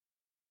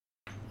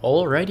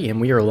Alrighty,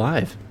 and we are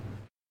live.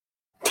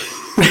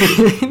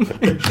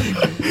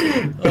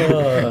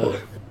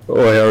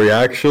 Wait, are we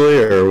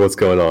actually, or what's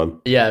going on?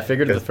 Yeah, I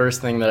figured the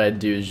first thing that I'd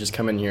do is just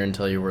come in here and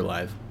tell you we're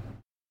live.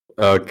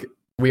 Okay,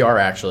 We are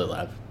actually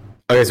live.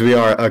 okay, so we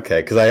are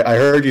okay. Because I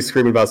heard you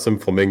screaming about some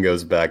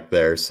flamingos back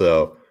there,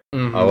 so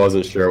I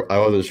wasn't sure. I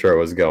wasn't sure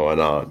what was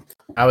going on.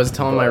 I was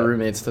telling my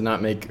roommates to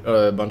not make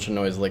a bunch of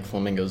noise like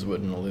flamingos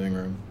would in the living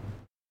room.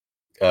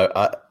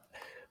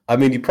 I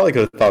mean, you probably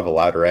could have thought of a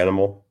louder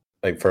animal,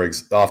 like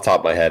off the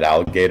top of my head,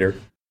 alligator.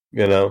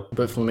 You know,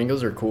 But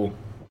flamingos are cool.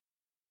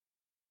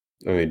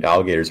 I mean,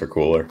 alligators are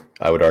cooler.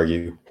 I would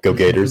argue. Go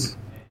Gators!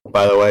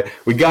 By the way,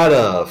 we got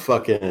a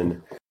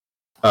fucking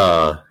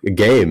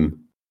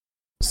game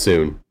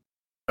soon.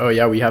 Oh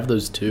yeah, we have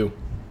those too.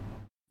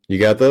 You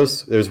got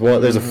those? There's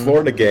one. There's a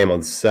Florida game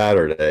on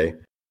Saturday.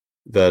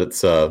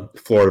 That's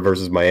Florida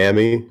versus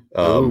Miami.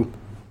 Go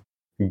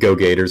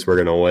Gators! We're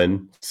gonna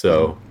win.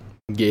 So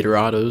Gator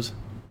Autos.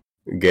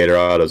 Gator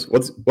Autos.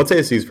 What's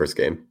ASU's first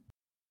game?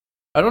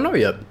 I don't know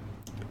yet.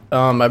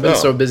 I've been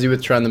so busy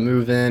with trying to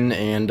move in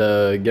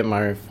and get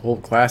my whole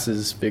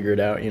classes figured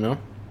out. You know,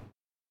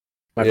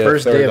 my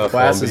first day of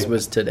classes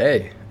was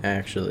today,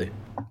 actually.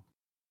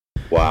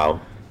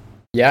 Wow.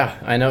 Yeah,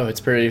 I know. It's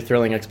a pretty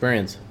thrilling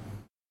experience.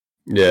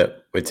 Yeah.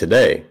 Wait,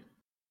 today?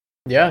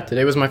 Yeah,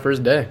 today was my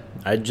first day.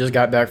 I just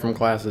got back from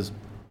classes.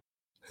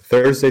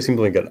 Thursday seems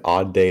like an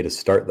odd day to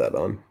start that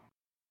on.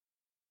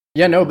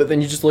 Yeah, no, but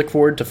then you just look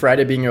forward to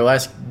Friday being your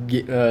last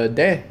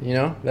day, you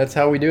know? That's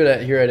how we do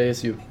it here at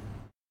ASU.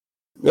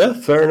 Yeah,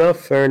 fair enough,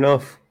 fair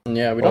enough.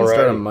 Yeah, we don't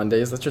start on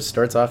Mondays. That just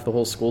starts off the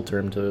whole school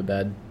term to a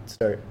bad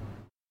start.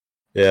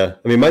 Yeah,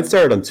 I mean, mine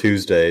started on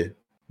Tuesday,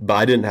 but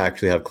I didn't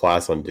actually have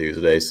class on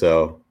Tuesday,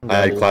 so I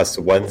had class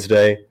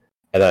Wednesday,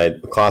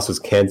 and class was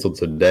canceled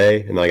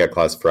today, and then I got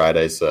class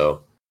Friday,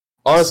 so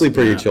honestly,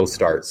 pretty chill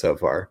start so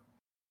far.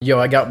 Yo,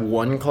 I got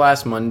one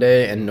class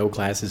Monday and no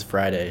classes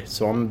Friday,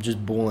 so I'm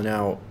just bulling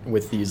out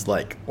with these,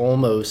 like,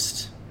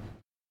 almost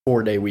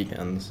 4-day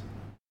weekends.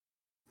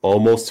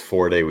 Almost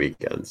 4-day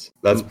weekends.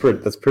 That's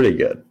pretty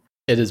good.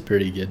 It is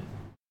pretty good.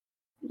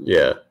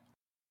 Yeah.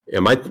 Yeah,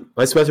 my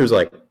semester's,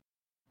 like,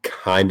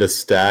 kind of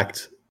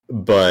stacked,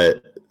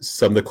 but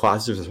some of the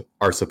classes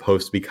are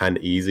supposed to be kind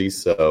of easy,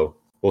 so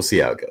we'll see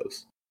how it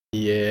goes.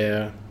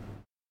 Yeah.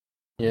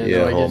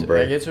 Yeah,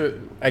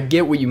 I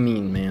get what you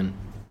mean, man.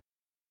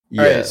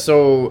 Yeah. Alright,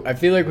 so I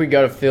feel like we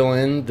gotta fill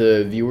in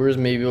the viewers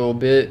maybe a little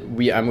bit.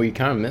 We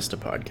kind of missed a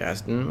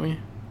podcast, didn't we?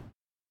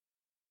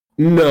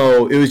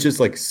 No, it was just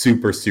like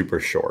super, super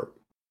short.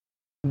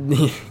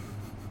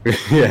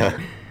 Yeah.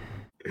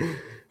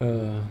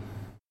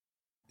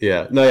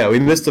 Yeah. No, yeah, we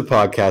missed a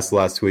podcast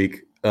last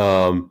week.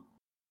 Deal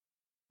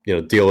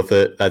with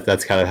it.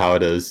 That's kind of how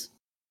it is.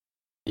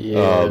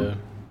 Yeah.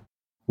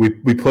 We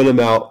put them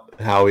out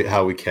how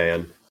we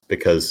can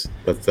because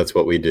that's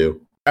what we do.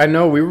 I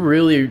know we were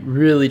really,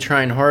 really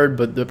trying hard,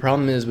 but the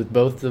problem is with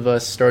both of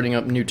us starting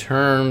up new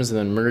terms and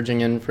then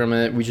merging in from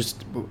it,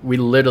 we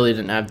literally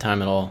didn't have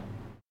time at all.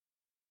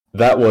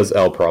 That was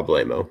el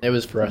problemo. It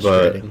was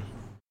frustrating.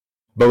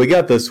 But we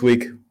got this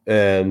week,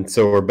 and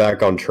so we're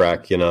back on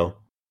track, you know?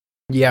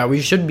 Yeah, we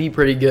should be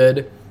pretty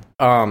good.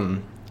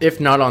 If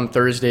not on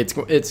Thursday,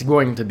 it's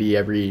going to be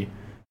every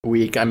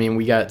week. I mean,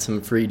 we got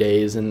some free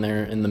days in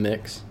there in the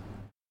mix.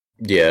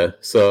 Yeah,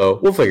 so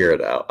we'll figure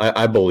it out.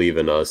 I believe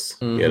in us,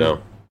 you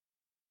know?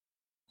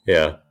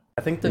 Yeah.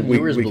 I think the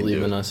viewers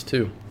believe in us,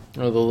 too.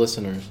 Or the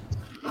listeners.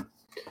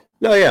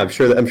 No, yeah, I'm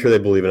sure they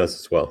believe in us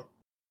as well.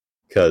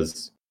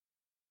 Because,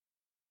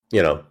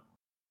 you know,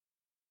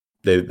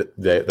 they're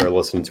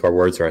listening to our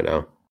words right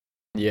now.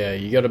 Yeah,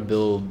 you gotta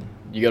build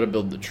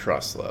the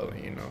trust, though,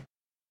 you know.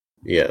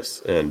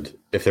 Yes, and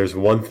if there's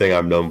one thing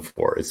I'm known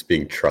for, it's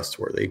being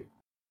trustworthy.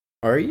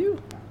 Are you?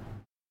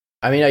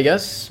 I mean, I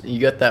guess you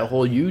got that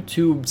whole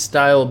YouTube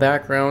style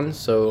background,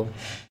 so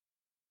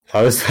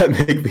how does that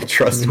make me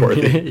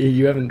trustworthy?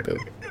 You haven't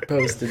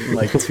posted in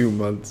like 2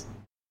 months.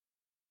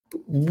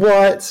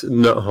 What?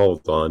 No,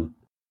 hold on.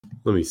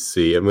 Let me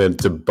see. I'm going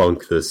to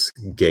debunk this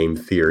game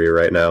theory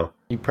right now.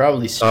 You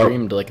probably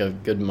streamed like a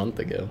good month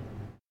ago.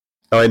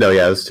 Oh, I know.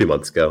 Yeah, it was 2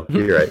 months ago.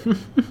 You're right.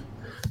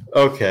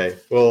 Okay.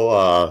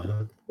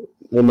 Well,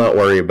 we'll not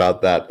worry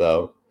about that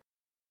though.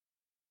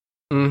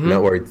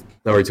 Not worry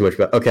too much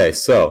about. Okay,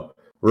 so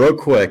real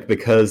quick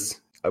because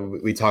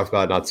we talked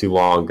about it not too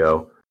long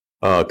ago.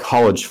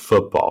 College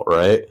football,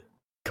 right?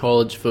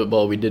 College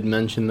football. We did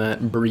mention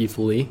that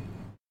briefly.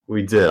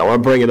 We did. I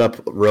want to bring it up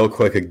real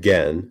quick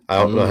again. I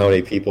don't know how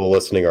many people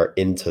listening are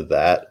into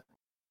that,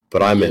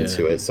 but I'm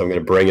into it, so I'm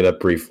going to bring it up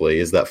briefly.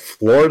 Is that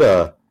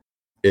Florida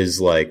is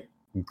like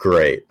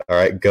great. All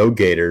right, go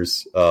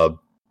Gators.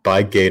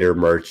 Buy Gator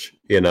merch.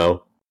 You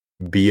know,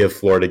 be a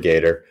Florida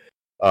Gator.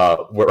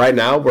 Right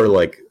now we're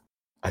like,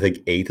 I think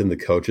 8th in the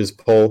coaches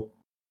poll,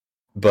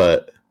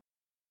 but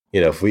you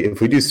know, if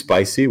we do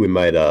spicy, we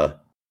might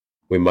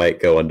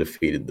go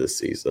undefeated this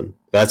season.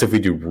 That's if we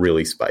do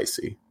really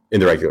spicy in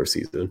the regular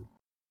season.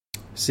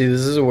 See,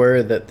 this is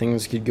where that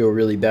things could go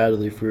really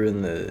badly if we're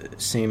in the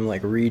same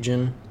like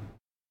region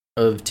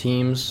of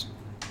teams.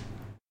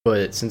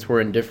 But since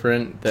we're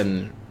indifferent,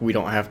 then we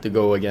don't have to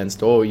go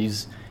against,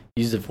 use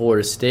the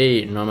Florida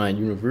State and I'm at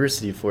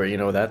university for it,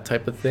 that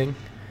type of thing.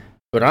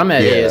 But I'm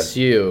at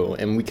ASU,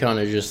 and we kind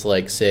of just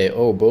like say,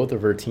 both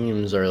of our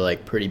teams are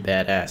like pretty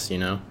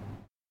badass,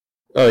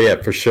 Oh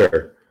yeah, for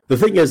sure. The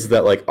thing is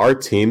that like our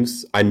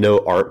teams, I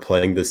know, aren't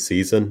playing this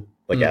season.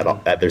 Like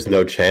there's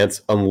no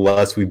chance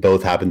unless we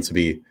both happen to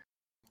be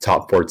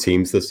top 4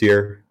 teams this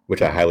year,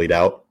 which I highly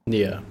doubt.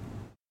 Yeah.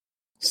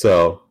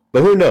 So,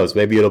 but who knows?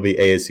 Maybe it'll be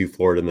ASU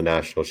Florida in the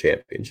national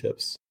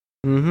championships.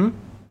 Mm-hmm.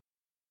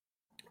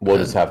 We'll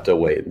just have to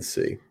wait and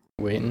see.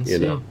 Wait and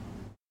see.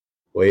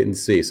 Wait and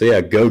see. So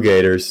yeah, go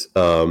Gators.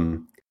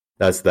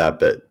 That's that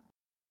bit.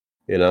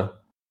 Yeah.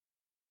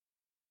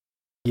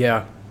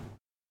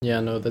 Yeah,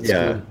 no, that's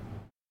good.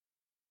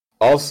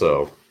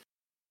 Also,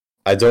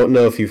 I don't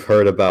know if you've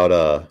heard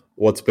about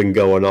what's been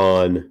going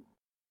on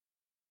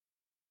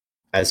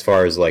as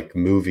far as like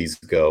movies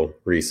go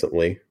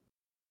recently.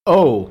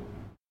 Oh,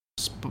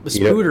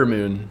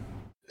 Spoodermoon.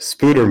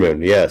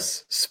 Spoodermoon,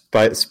 yes.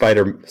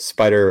 Spiderling.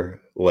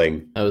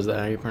 Oh, is that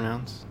how you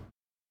pronounce?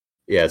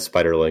 Yeah,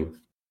 Spiderling.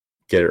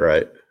 Get it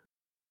right.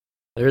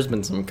 There's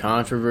been some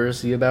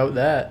controversy about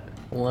that.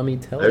 Let me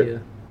tell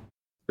you.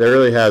 There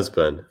really has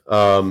been.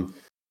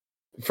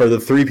 For the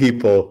 3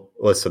 people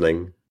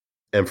listening,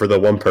 and for the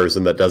 1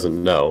 person that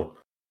doesn't know,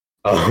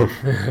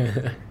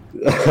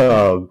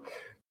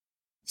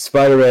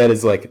 Spider-Man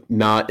is like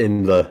not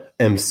in the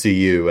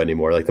MCU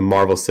anymore, like the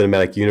Marvel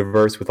Cinematic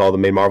Universe with all the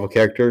main Marvel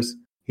characters.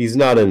 He's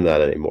not in that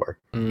anymore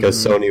because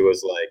Sony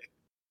was like,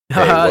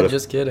 hey,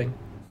 just kidding.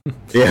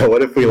 Yeah,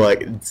 what if we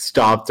like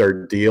stopped our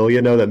deal,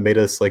 that made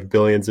us like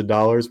billions of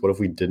dollars? What if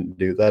we didn't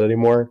do that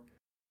anymore?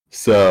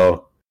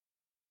 So,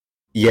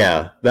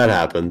 yeah, that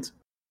happened.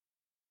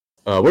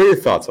 What are your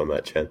thoughts on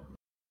that, Chen?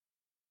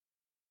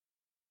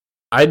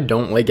 I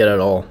don't like it at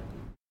all.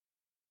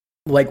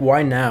 Like,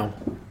 why now?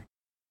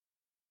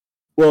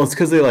 Well, it's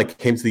because they like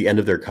came to the end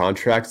of their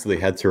contract, so they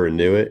had to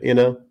renew it,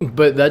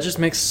 But that just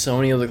makes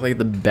Sony look like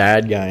the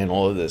bad guy in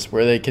all of this,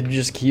 where they could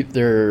just keep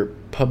their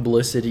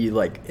publicity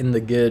like in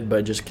the good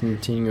by just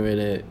continuing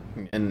it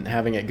and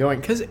having it going.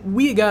 Because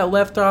we got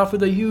left off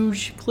with a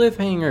huge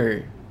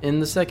cliffhanger in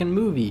the second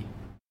movie.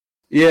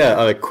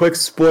 Yeah, a quick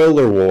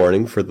spoiler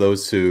warning for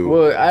those who.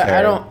 Well,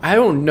 I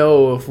don't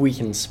know if we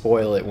can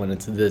spoil it when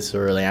it's this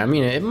early. I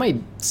mean, it might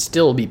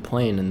still be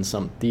playing in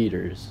some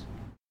theaters.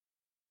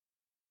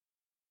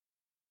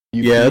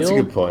 That's a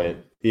good point.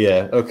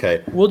 Yeah,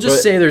 okay. We'll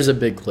just say there's a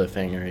big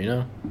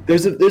cliffhanger,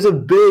 There's a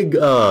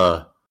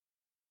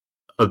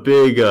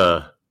big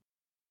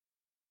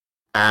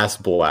ass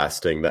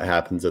blasting that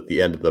happens at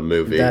the end of the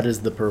movie. That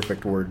is the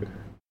perfect word.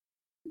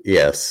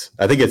 Yes,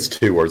 I think it's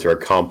 2 words or a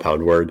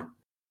compound word.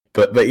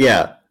 But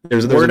yeah,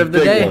 there's word a of the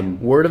big day. One.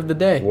 Word of the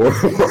day.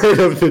 Word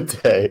of the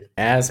day.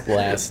 Ass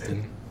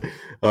blasting.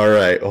 All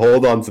right,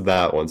 hold on to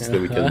that one so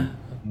that we can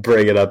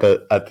bring it up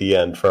at the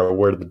end for our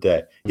word of the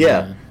day.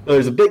 Yeah,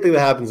 there's a big thing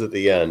that happens at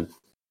the end.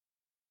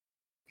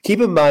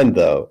 Keep in mind,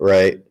 though,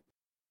 right,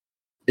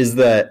 is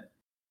that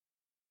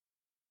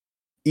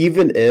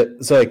even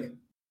if... So, like,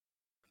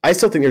 I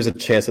still think there's a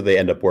chance that they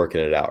end up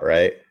working it out,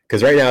 right?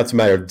 Because right now it's a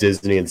matter of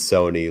Disney and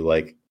Sony,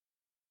 like,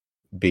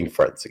 being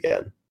friends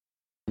again.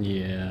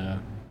 Yeah.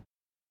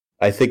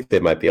 I think they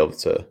might be able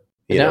to...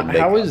 Now,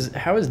 how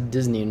is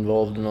Disney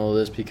involved in all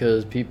this?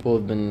 Because people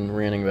have been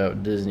ranting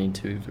about Disney,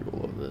 too, through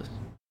all of this.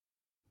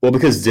 Well,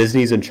 because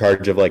Disney's in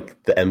charge of,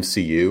 like, the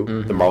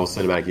MCU, the Marvel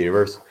Cinematic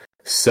Universe.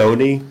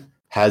 Sony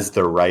has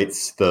the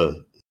rights,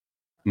 the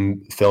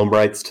film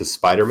rights to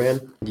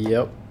Spider-Man.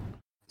 Yep.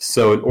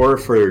 So in order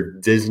for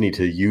Disney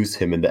to use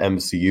him in the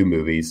MCU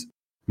movies,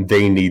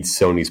 they need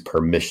Sony's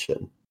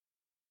permission.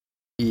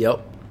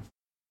 Yep.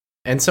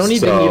 And Sony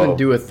didn't even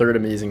do a third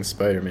Amazing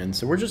Spider-Man,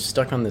 so we're just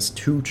stuck on this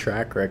 2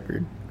 track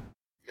record.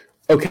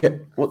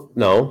 Okay, well,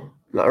 no,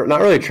 not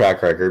really a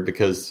track record,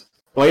 because...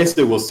 Well, I guess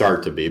it will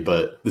start to be,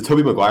 but the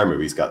Tobey Maguire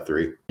movies got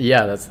 3.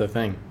 Yeah, that's the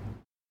thing.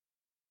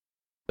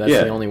 That's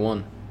the only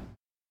one.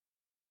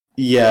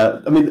 Yeah,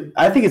 I mean,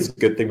 I think it's a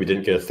good thing we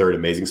didn't get a third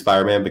Amazing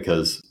Spider-Man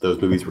because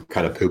those movies were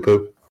kind of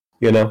poo-poo,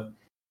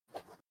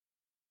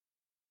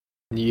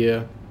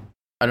 Yeah.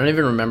 I don't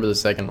even remember the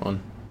second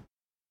one.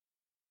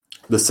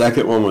 The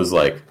second one was,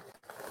 like,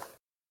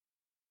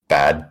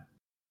 bad.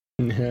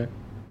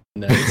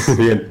 Nice.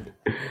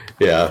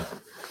 Yeah.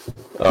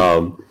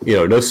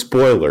 No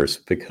spoilers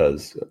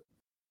because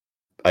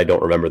I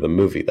don't remember the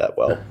movie that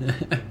well.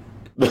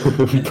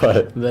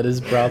 But that is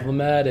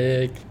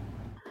problematic.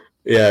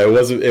 Yeah, it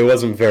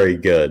wasn't very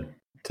good,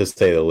 to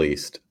say the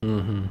least.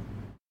 Mm-hmm.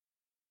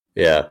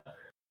 Yeah.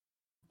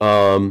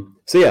 So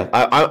yeah,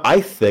 I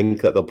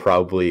think that they'll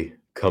probably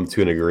come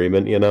to an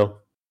agreement,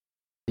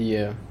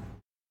 Yeah.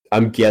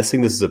 I'm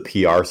guessing this is a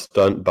PR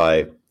stunt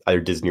by either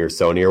Disney or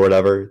Sony or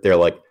whatever. They're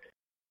like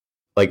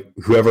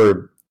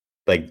whoever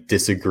like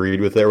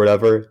disagreed with it or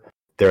whatever,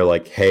 they're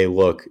like, hey,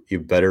 look, you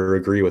better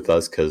agree with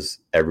us because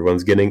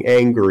everyone's getting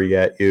angry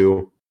at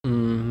you.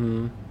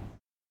 Mm-hmm.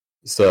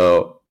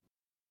 So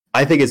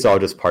I think it's all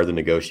just part of the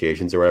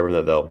negotiations or whatever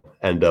that they'll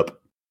end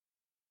up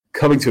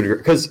coming to a degree,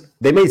 because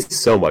they made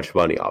so much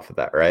money off of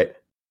that, right?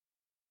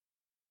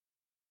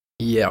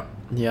 Yeah,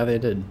 they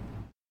did.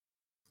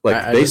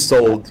 Like they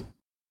sold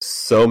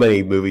so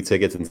many movie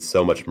tickets and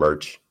so much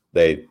merch.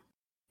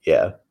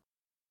 Yeah,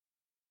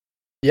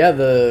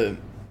 the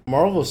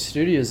Marvel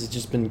Studios has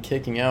just been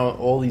kicking out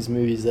all these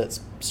movies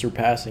that's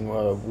surpassing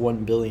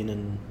 $1 billion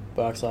in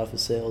box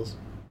office sales.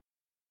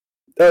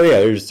 Oh yeah,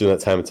 they're just doing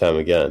that time and time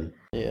again.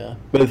 Yeah.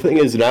 But the thing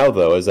is now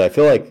though is I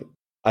feel like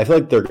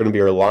they're going to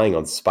be relying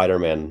on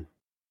Spider-Man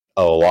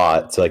a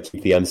lot to like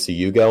keep the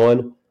MCU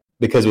going,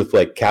 because with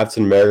like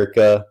Captain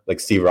America, like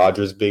Steve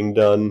Rogers being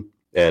done,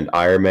 and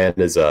Iron Man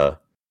is I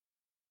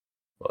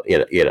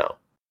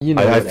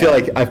feel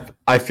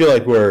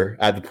like we're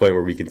at the point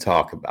where we can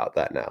talk about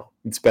that now.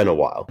 It's been a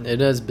while. It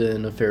has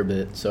been a fair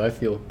bit, so I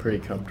feel pretty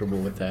comfortable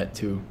with that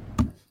too.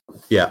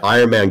 Yeah,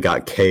 Iron Man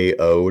got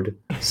KO'd,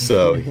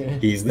 so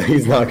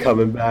he's not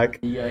coming back.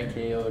 He got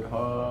KO'd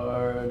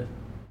hard.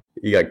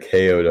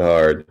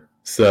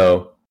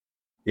 So,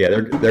 yeah,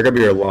 they're gonna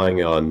be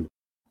relying on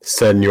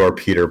Senor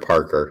Peter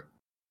Parker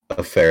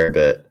a fair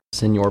bit.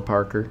 Senor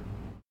Parker.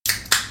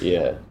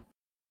 Yeah.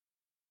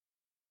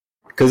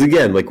 Because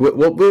again, like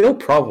we'll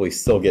probably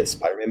still get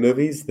Spider-Man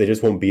movies. They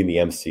just won't be in the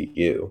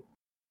MCU.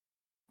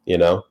 You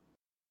know?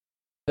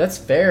 That's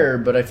fair,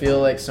 but I feel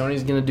like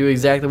Sony's gonna do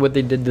exactly what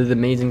they did to the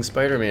Amazing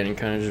Spider-Man and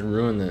kind of just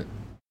ruin it.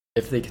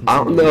 If they continue.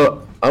 I don't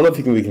know if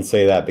we can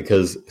say that,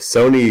 because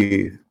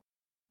Sony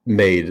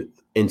made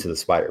Into the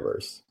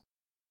Spider-Verse.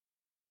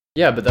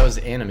 Yeah, but that was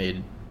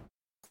animated.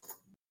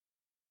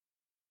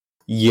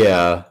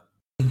 Yeah.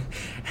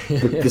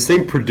 The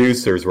same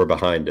producers were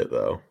behind it,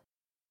 though.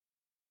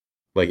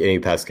 Like Amy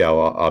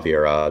Pascal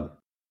Aviarad.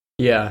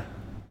 Yeah.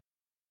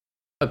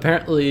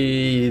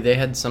 Apparently, they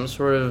had some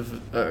sort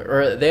of...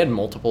 or they had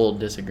multiple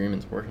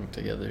disagreements working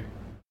together.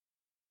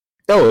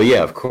 Oh,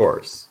 yeah, of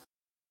course.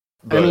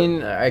 But, I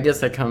mean, I guess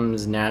that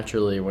comes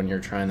naturally when you're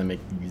trying to make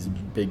these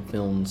big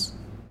films.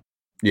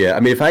 Yeah,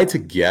 I mean, if I had to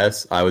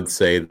guess, I would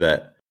say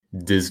that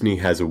Disney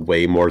has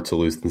way more to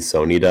lose than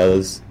Sony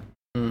does.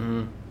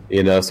 Mm-hmm.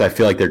 You know, so I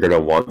feel like they're going to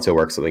want to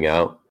work something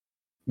out.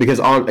 Because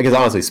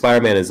honestly,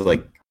 Spider-Man is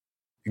like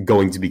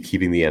going to be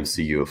keeping the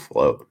MCU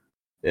afloat,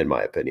 in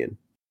my opinion,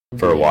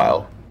 for a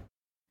while.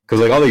 Because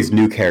like all these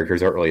new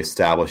characters aren't really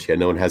established yet.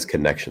 No one has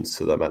connections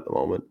to them at the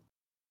moment.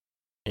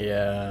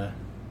 Yeah.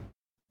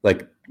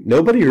 Like,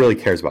 nobody really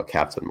cares about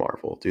Captain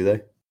Marvel, do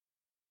they?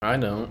 I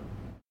don't.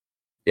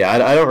 Yeah,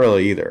 I don't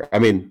really either. I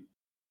mean,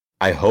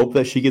 I hope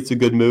that she gets a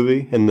good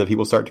movie and that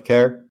people start to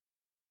care.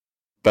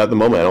 But at the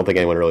moment, I don't think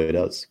anyone really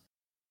does.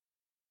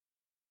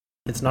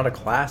 It's not a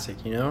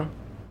classic, you know?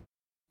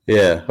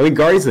 Yeah. I mean,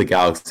 Guardians of the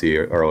Galaxy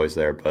are always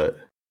there, but...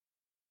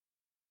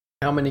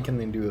 How many can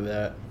they do of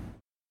that?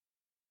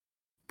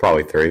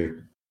 Probably 3.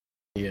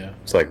 Yeah.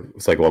 It's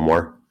like one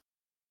more.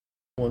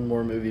 One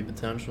more movie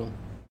potential.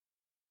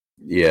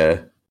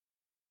 Yeah.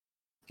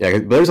 Yeah,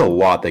 but there's a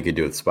lot they could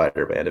do with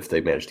Spider-Man if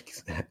they manage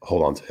to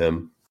hold on to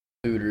him.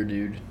 Spooder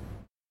dude.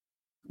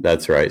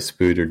 That's right,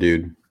 Spooder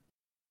dude.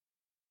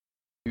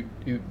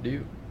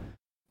 Doot.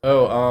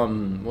 Oh,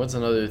 what's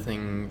another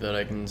thing that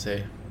I can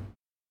say?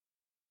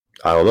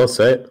 I don't know,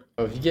 say it.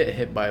 Oh, if you get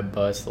hit by a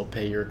bus, they'll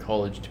pay your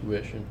college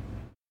tuition.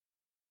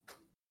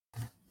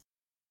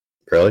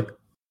 Really?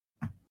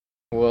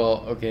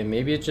 Well, okay,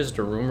 maybe it's just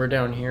a rumor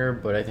down here,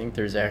 but I think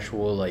there's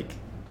actual, like,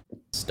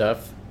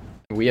 stuff.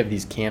 We have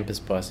these campus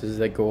buses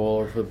that go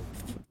all over the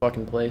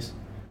fucking place.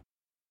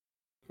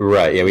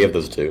 Right, yeah, we have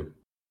those too.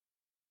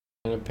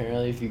 And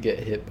apparently if you get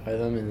hit by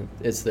them and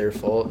it's their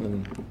fault,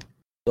 then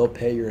they'll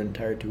pay your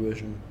entire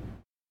tuition.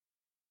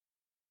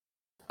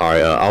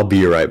 Alright, I'll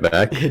be right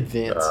back.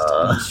 Advanced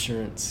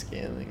insurance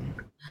scamming.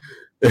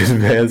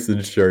 Advanced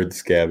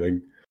insurance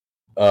scamming.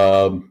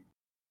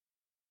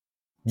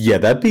 Yeah,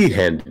 that'd be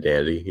handy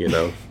dandy, you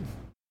know?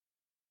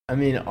 I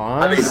mean,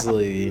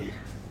 honestly...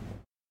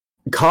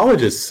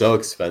 college is so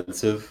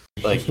expensive.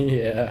 Like,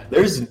 yeah.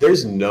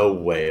 There's no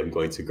way I'm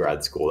going to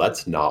grad school.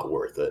 That's not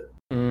worth it.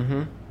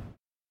 Mm-hmm.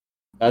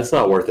 That's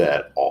not worth it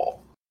at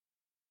all.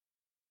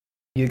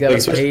 You gotta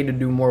pay to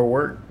do more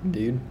work,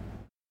 dude.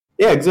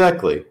 Yeah,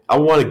 exactly. I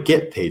want to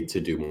get paid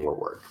to do more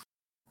work.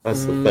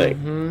 That's the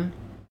thing.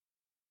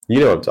 You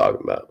know what I'm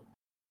talking about.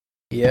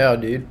 Yeah,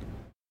 dude.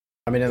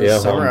 I mean, in the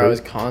summer, I was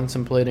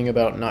contemplating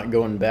about not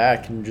going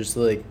back and just,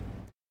 like,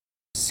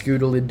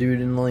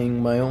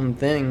 scoodle-a-doodling my own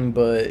thing,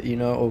 but, you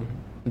know,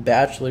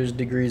 bachelor's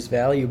degree is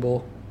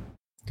valuable.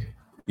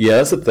 Yeah,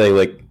 that's the thing.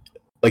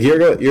 Like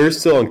you're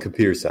still in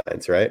computer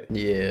science, right?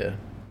 Yeah.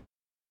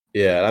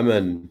 Yeah, I'm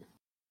in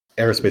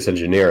aerospace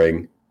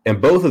engineering,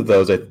 and both of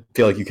those I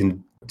feel like you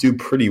can do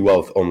pretty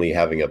well with only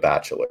having a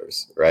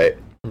bachelor's, right?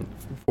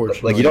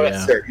 Fortunately, like you don't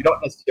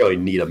necessarily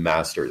need a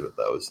master's with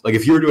those. Like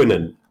if you were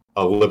doing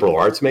a liberal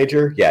arts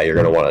major, yeah, you're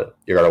gonna want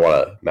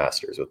a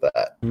master's with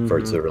that for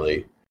it to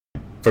really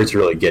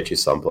get you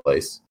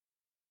someplace.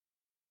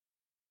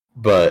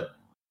 But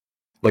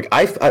like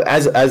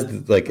as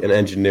like an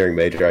engineering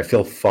major, I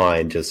feel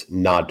fine just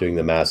not doing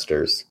the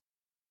master's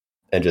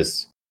and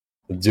just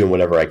doing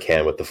whatever I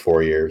can with the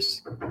 4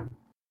 years.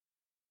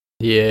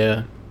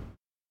 Yeah.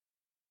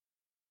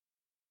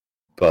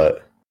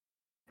 But,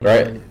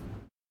 right?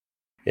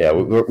 Yeah,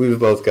 we've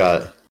both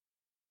got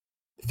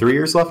 3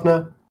 years left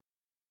now?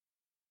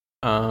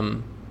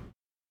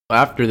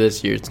 After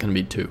this year, it's going to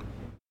be 2.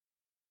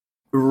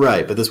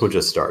 Right, but this one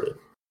just started.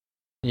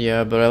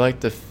 Yeah, but I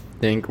like to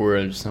think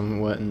we're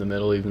somewhat in the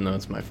middle, even though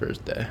it's my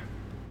first day.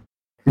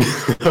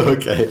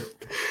 Okay.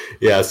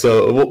 Yeah,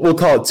 so we'll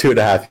call it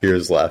 2.5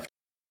 years left.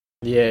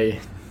 Yay.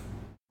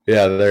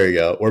 Yeah, there you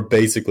go. We're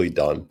basically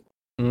done.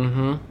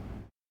 Mm-hmm.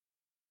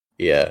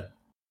 Yeah.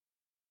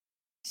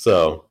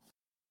 So,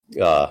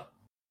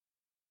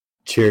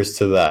 cheers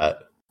to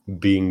that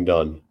being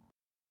done.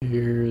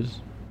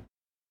 Cheers.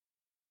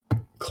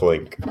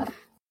 Clink.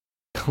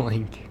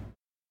 Clink.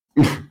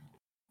 I mean,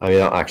 I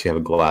don't actually have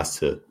a glass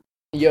to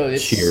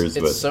cheers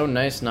with. It's so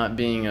nice not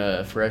being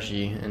a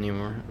freshie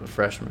anymore, a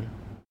freshman.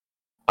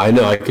 I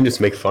know, I can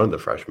just make fun of the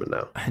freshmen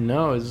now. I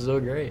know, it's so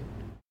great.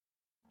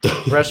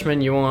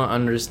 Freshman, you won't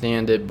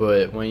understand it,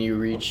 but when you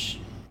reach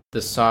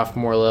the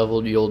sophomore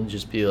level, you'll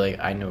just be like,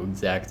 I know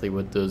exactly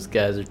what those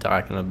guys are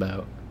talking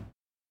about.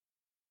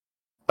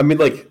 I mean,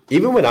 like,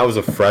 even when I was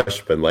a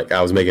freshman, like,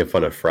 I was making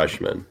fun of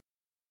freshmen.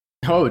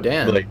 Oh,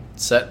 damn. Like,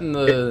 setting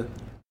the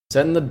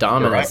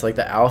dominance, right. Like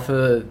the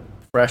alpha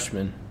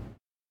freshman.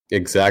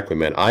 Exactly,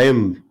 man. I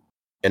am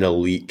an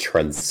elite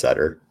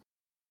trendsetter.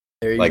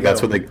 There you go.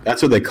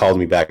 That's what they called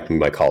me back in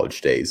my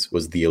college days,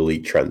 was the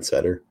elite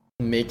trendsetter.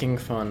 Making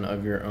fun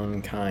of your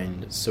own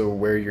kind, so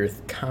where your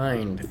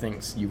kind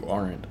thinks you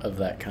aren't of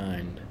that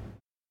kind.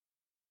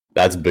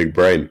 That's big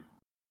brain.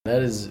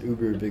 That is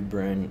uber big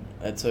brain.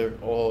 That's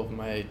all of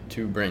my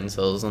 2 brain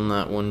cells on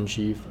that one,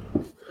 Chief.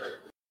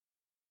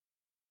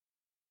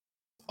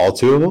 All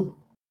 2 of them?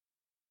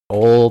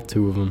 All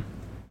 2 of them.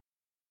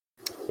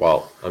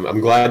 Well,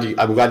 I'm glad you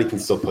can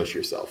still push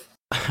yourself.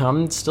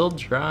 I'm still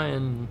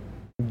trying.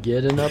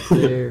 Getting up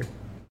there.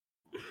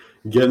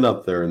 Getting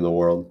up there in the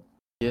world.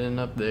 Getting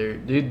up there.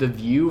 Dude, the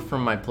view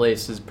from my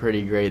place is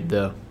pretty great,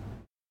 though.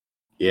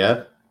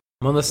 Yeah?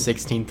 I'm on the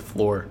 16th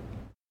floor.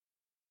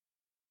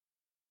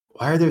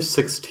 Why are there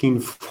 16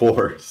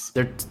 floors?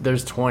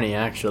 There's 20,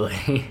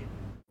 actually.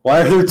 Why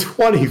are there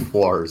 20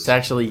 floors? It's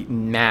actually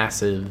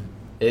massive.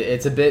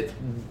 It's a bit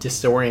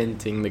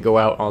disorienting to go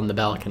out on the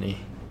balcony.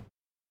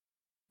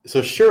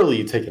 So surely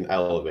you take an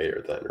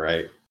elevator then,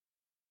 right?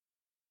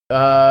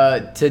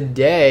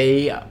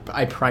 Today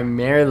I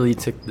primarily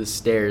took the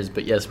stairs,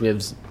 but yes, we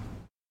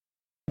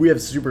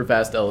have super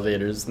fast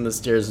elevators, and the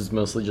stairs is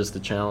mostly just a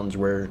challenge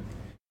where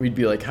we'd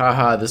be like,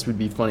 haha, this would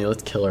be funny,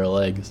 let's kill our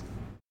legs.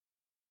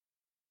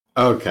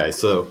 Okay,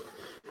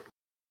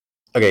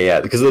 yeah,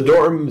 because the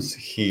dorms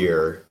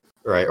here,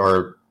 right,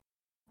 or,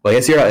 well, I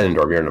guess you're not in a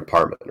dorm, you're in an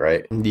apartment,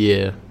 right?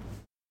 Yeah.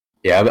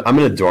 Yeah, I'm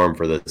in a dorm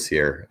for this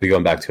year. I'll be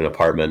going back to an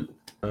apartment.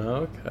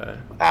 Okay.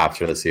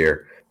 After this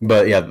year.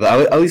 But yeah,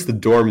 at least the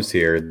dorms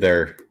here,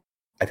 they're,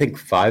 I think,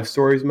 5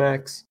 stories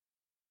max.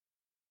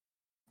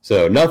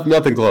 So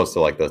nothing close to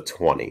like the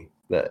 20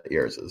 that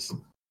yours is.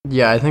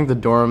 Yeah, I think the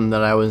dorm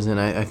that I was in,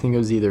 I think it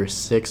was either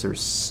 6 or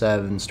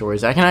 7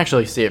 stories. I can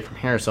actually see it from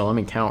here, so let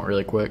me count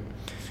really quick.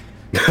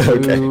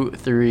 Okay. 2,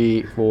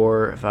 3,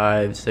 4,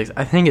 5, 6.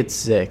 I think it's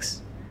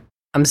 6.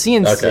 I'm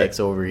seeing 6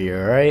 over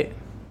here, right?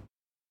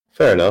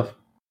 Fair enough.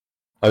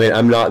 I mean,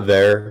 I'm not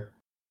there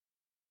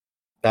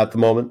at the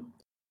moment,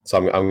 so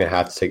I'm going to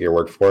have to take your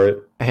word for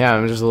it. Yeah,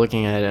 I'm just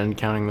looking at it and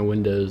counting the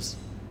windows.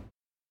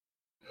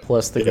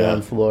 Plus the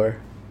ground floor.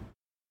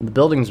 The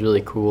building's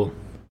really cool.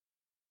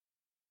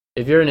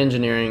 If you're an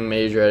engineering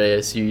major at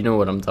ASU, you know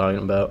what I'm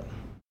talking about.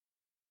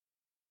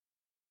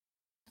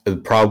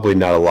 Probably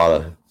not a lot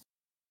of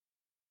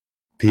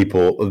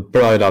people.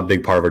 Probably not a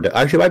big part of our...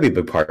 Actually, it might be a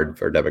big part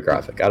of our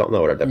demographic. I don't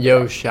know what our demographic is.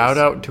 Yo, shout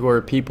out to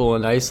our people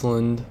in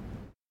Iceland.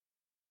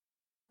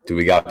 Do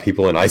we got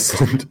people in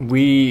Iceland?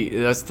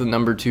 That's the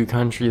number 2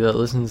 country that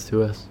listens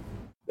to us.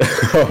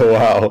 Oh,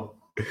 wow.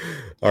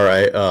 All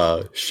right.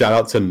 Shout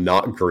out to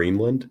not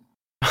Greenland.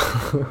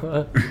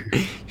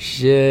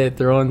 Shit,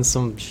 throwing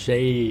some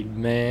shade,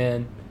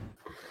 man.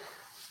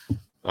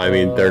 I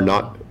mean, they're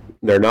not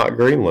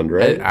Greenland,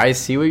 right? I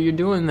see what you're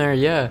doing there,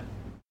 yeah.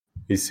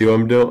 You see what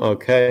I'm doing?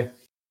 Okay.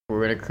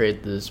 We're going to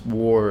create this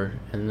war,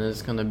 and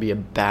there's going to be a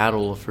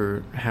battle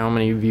for how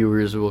many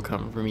viewers will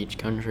come from each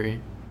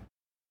country.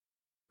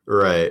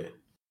 Right.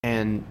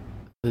 And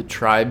the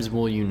tribes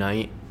will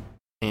unite,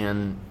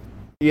 and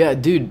yeah,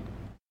 dude,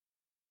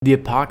 the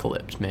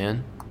apocalypse,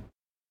 man.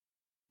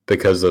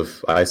 Because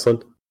of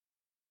Iceland?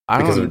 I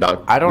don't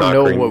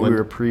know Greenland? What we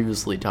were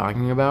previously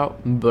talking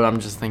about, but I'm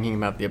just thinking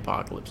about the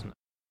apocalypse now.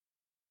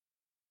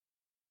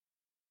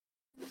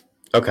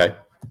 Okay.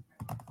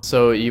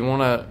 So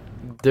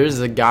there's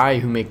a guy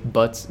who makes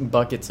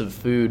buckets of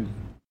food,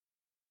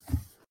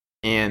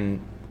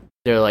 and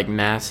they're like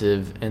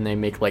massive, and they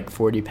make like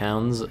 40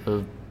 pounds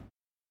of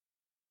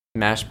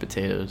mashed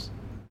potatoes.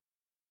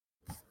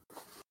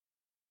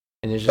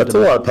 And it's just That's a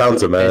lot of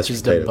pounds of mashed potatoes.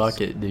 It's just a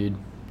bucket, dude.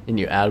 And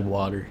you add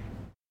water.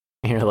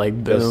 And you're like,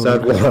 boom. Just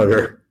add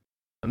water.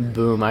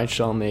 Boom, I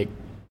shall make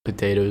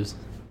potatoes.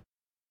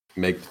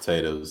 Make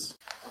potatoes.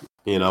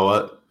 You know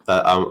what?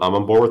 I'm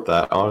on board with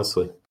that,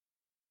 honestly.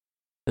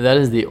 That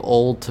is the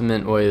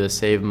ultimate way to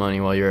save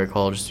money while you're a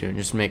college student.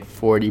 Just make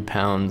 40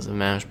 pounds of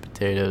mashed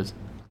potatoes.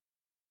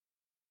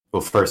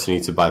 Well, first you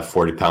need to buy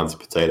 40 pounds of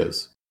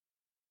potatoes.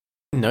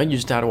 No, you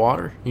just add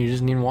water. You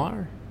just need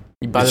water.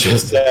 You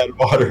just add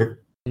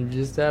water. You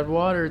just add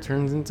water. It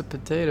turns into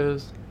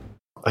potatoes.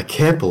 I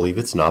can't believe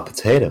it's not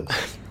potatoes.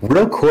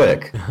 Real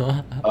quick.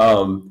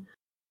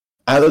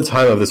 At the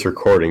time of this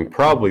recording,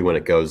 probably when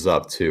it goes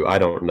up too, I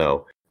don't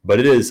know. But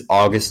it is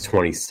August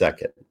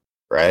 22nd,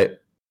 right?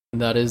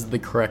 That is the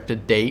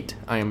correct date.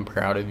 I am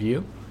proud of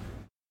you.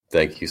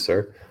 Thank you,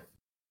 sir.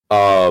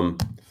 The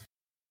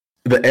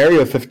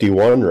Area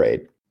 51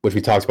 raid, which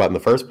we talked about in the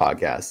first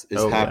podcast,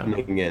 is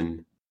happening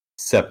in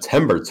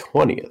September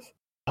 20th.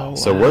 Oh, wow.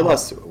 So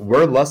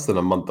we're less than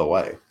a month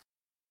away.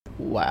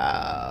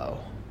 Wow.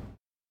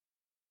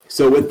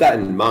 So with that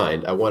in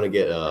mind, I want to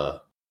get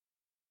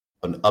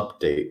an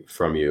update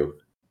from you.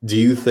 Do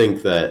you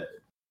think that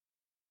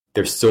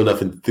there's still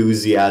enough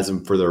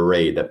enthusiasm for the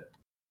raid that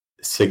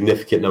a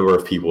significant number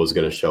of people is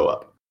going to show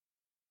up?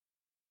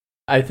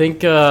 I think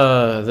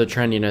the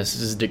trendiness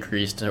has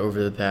decreased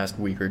over the past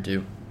week or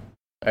two.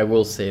 I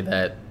will say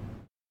that.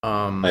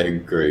 I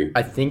agree.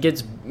 I think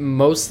it's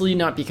mostly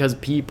not because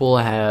people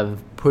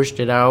have pushed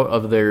it out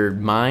of their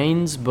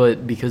minds,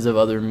 but because of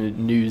other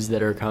news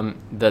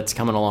that's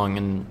coming along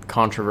and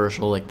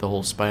controversial, like the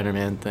whole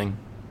Spider-Man thing.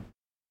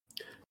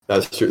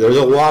 That's true. There's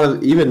a lot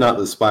of, even not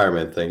the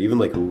Spider-Man thing, even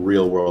like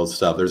real world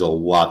stuff, there's a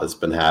lot that's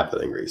been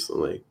happening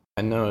recently.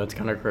 I know, it's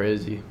kind of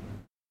crazy.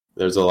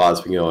 There's a lot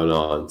that's been going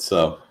on,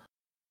 so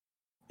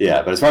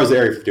yeah, but as far as the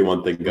Area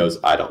 51 thing goes,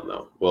 I don't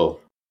know. We'll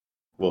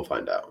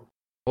find out.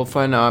 We'll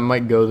find out. I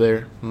might go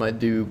there.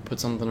 Put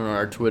something on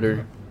our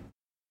Twitter.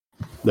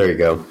 There you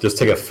go. Just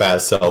take a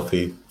fast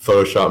selfie.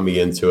 Photoshop me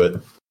into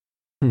it.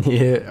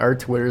 Yeah, our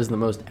Twitter is the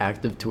most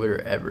active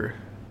Twitter ever.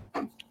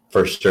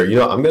 For sure. You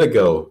know, I'm going to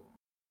go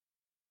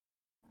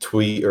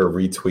tweet or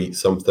retweet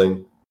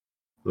something.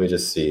 Let me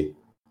just see.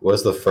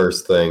 What's the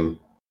first thing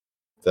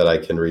that I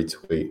can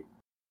retweet?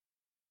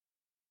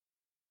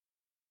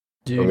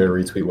 Dude, I'm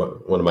going to retweet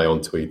one of my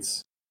own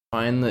tweets.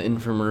 Find the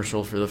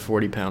infomercial for the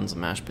 40 pounds of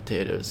mashed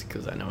potatoes,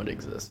 because I know it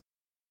exists.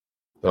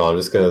 No, I'm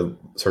just going to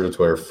search on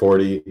Twitter,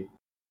 40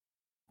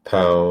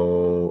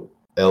 pound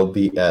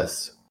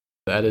LBS.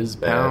 That is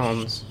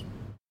pounds.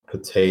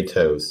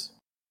 Potatoes.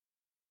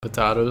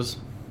 Potatoes.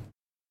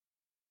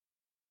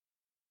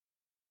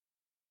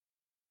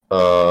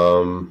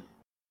 Hold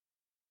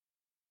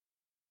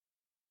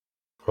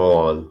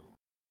on.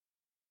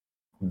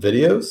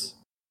 Videos?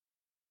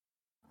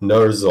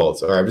 No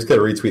results. All right, I'm just going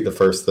to retweet the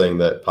first thing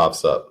that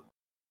pops up.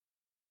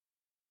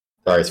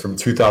 All right, it's from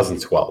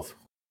 2012.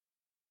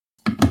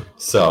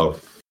 So,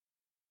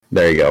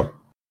 there you go.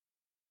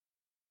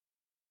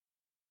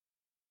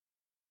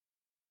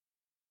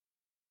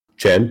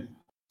 Jen?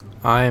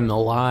 I am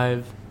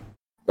alive.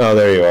 Oh,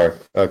 there you are.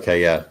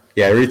 Okay, yeah.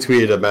 Yeah, I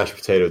retweeted a mashed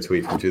potato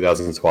tweet from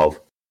 2012.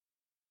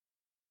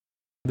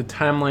 The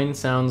timeline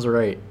sounds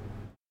right.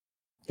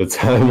 The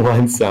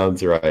timeline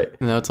sounds right.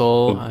 And that's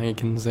all I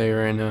can say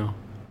right now.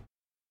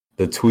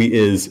 The tweet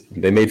is,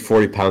 they made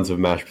 40 pounds of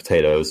mashed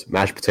potatoes.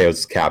 Mashed potatoes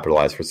is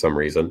capitalized for some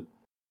reason.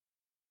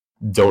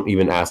 Don't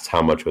even ask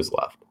how much was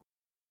left.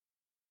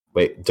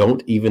 Wait,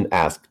 don't even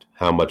ask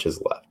how much is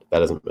left. That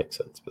doesn't make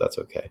sense, but that's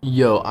okay.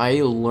 Yo,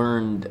 I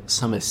learned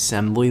some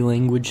assembly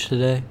language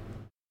today.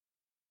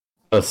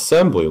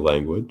 Assembly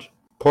language?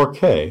 Por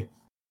qué?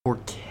 Por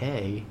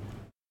qué?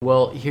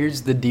 Well,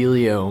 here's the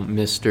dealio,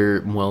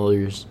 Mr.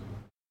 Wellers.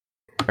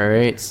 All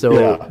right,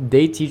 so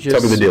they teach us.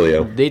 Tell me the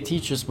dealio. They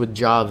teach us with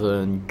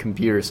Java and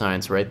computer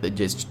science, right? They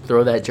just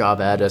throw that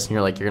Java at us, and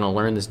you're like, you're gonna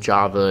learn this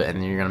Java, and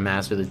then you're gonna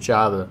master the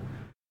Java.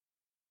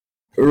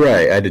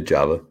 Right, I did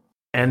Java.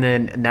 And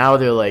then now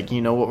they're like, you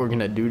know what we're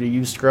gonna do to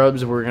you,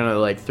 scrubs? We're gonna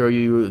like throw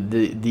you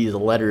these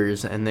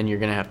letters, and then you're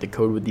gonna have to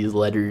code with these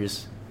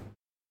letters.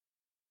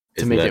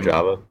 Isn't that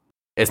Java?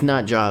 It's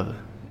not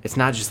Java. It's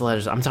not just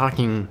letters. I'm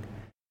talking.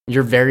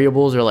 Your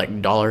variables are like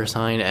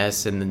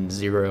 $S and then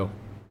 0.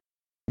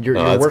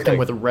 You're working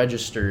with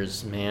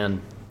registers,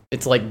 man.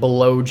 It's like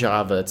below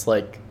Java. It's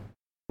like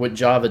what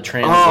Java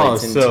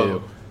translates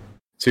into.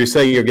 So you're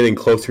saying you're getting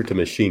closer to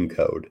machine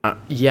code?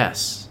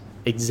 Yes,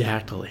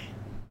 exactly.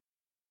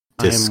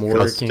 Disgusting. I'm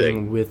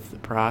working with the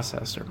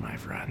processor, my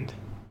friend.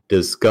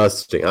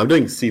 Disgusting. I'm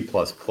doing C++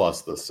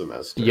 this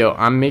semester. Yo,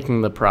 I'm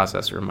making the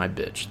processor my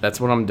bitch.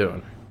 That's what I'm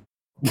doing.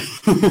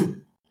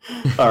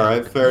 All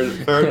right, fair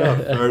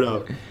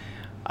enough.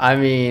 I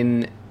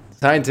mean,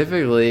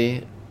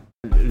 scientifically,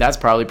 that's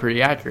probably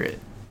pretty accurate.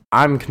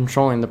 I'm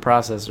controlling the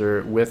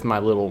processor with my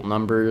little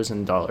numbers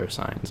and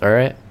 $signs, all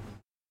right?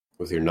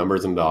 With your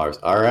numbers and dollars.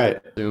 All right.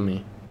 Sue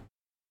me.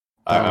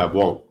 I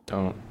won't.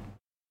 Don't.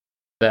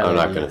 I'm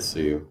not going to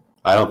sue you.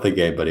 I don't think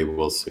anybody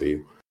will sue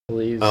you.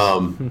 Please.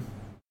 I'd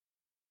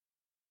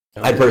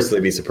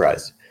personally be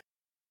surprised.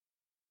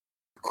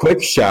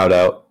 Quick shout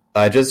out.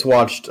 I just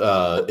watched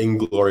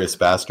Inglourious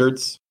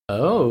Bastards.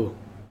 Oh.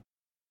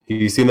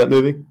 You seen that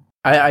movie?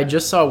 I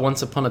just saw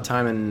Once Upon a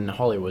Time in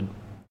Hollywood.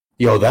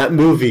 Yo, that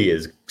movie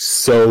is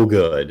so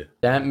good.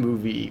 That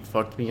movie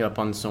fucked me up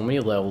on so many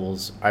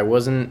levels. I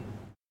wasn't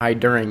high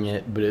during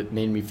it, but it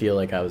made me feel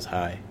like I was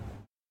high.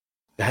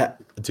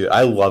 Dude,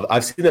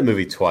 I've seen that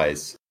movie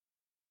twice,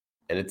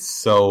 and it's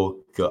so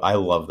good. I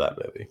love that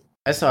movie.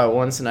 I saw it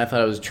once, and I thought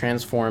I was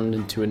transformed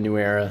into a new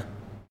era.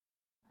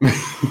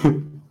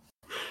 You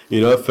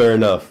know, fair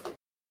enough.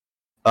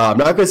 I'm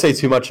not going to say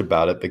too much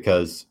about it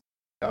because...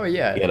 Oh,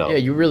 yeah.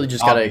 You really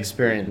just got to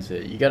experience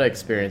it. You got to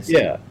experience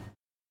it. Yeah.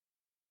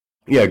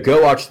 Yeah,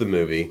 go watch the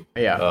movie.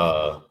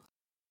 Yeah.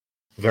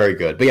 Very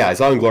good. But yeah, I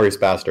saw Inglourious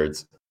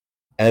Bastards.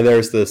 And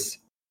there's this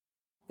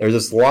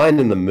line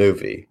in the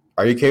movie.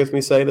 Are you okay with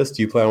me saying this?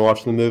 Do you plan on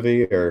watching the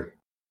movie or...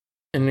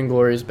 In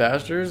Inglourious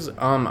Bastards?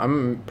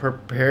 I'm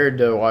prepared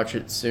to watch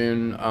it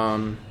soon.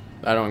 I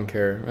don't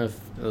care if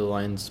the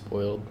line's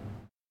spoiled.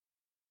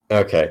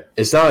 Okay.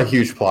 It's not a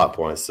huge plot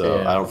point, so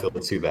I don't feel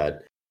too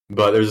bad.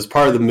 But there's this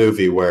part of the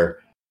movie where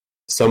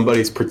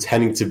somebody's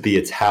pretending to be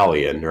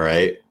Italian,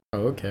 right?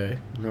 Oh, okay.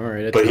 All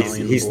right. But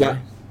he's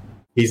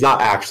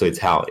not actually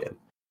Italian.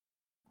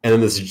 And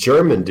then this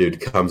German dude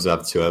comes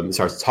up to him and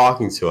starts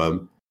talking to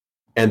him.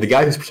 And the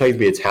guy who's pretending to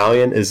be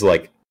Italian is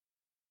like,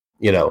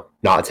 you know,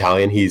 not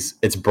Italian.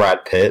 It's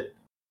Brad Pitt,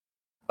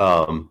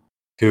 who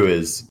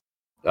is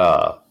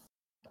a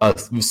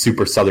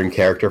super Southern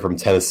character from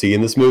Tennessee in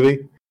this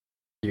movie.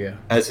 Yeah.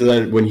 And so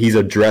then when he's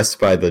addressed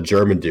by the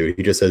German dude,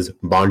 he just says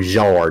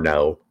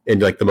 "Buongiorno" in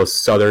like the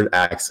most Southern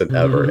accent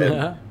ever.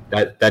 And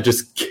that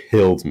just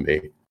killed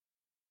me.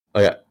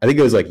 Like, I think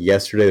it was like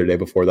yesterday or the day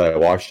before that I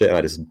watched it, and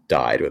I just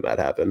died when that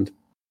happened.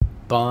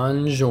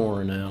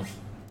 Buongiorno.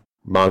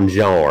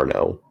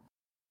 Buongiorno.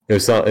 It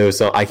was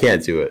some. I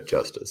can't do it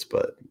justice,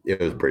 but it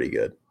was pretty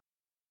good.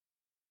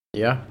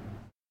 Yeah.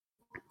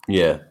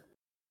 Yeah.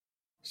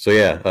 So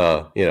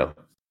yeah, you know,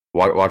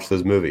 watch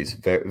those movies.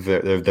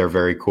 They're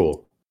very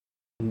cool.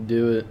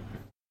 Do it.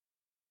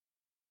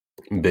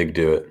 Big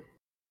do it.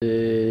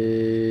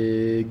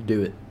 Big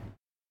do it.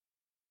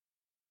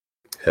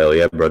 Hell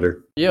yeah,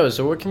 brother. Yo,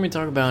 so what can we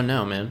talk about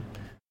now, man?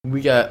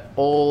 We got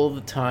all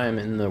the time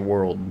in the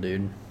world,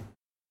 dude.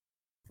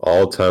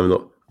 All the time.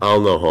 I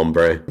don't know,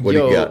 hombre. What do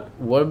you got?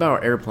 What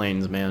about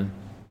airplanes, man?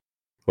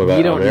 What about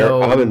we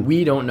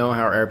don't know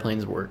how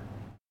airplanes work.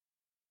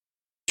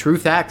 True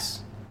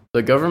facts.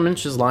 The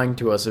government's just lying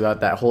to us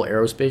about that whole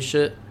aerospace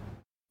shit.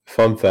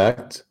 Fun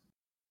fact.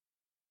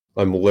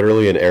 I'm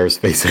literally an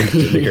aerospace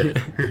engineer.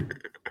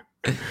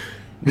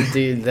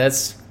 Dude,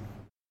 that's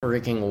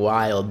freaking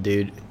wild,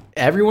 dude.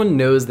 Everyone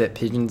knows that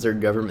pigeons are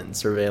government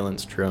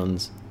surveillance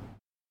drones.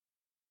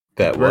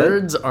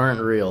 Birds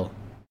aren't real.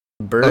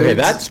 Okay,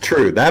 that's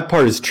true. That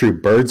part is true.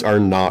 Birds are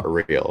not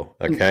real,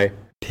 okay?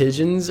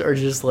 Pigeons are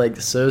just like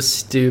so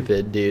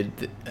stupid, dude.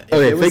 If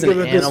okay, it was think an of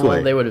it this animal,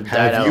 way. They would have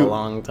died out a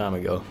long time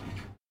ago.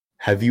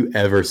 Have you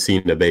ever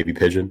seen a baby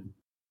pigeon?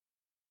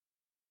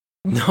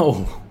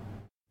 No.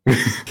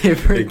 It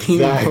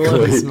freaking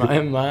blows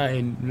my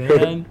mind,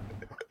 man.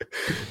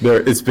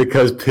 It's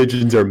because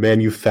pigeons are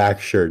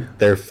manufactured.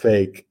 They're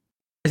fake.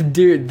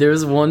 Dude,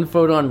 there's one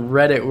photo on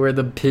Reddit where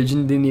the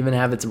pigeon didn't even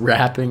have its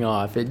wrapping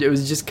off. It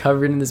was just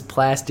covered in this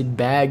plastic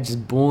bag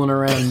just bulling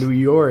around New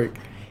York.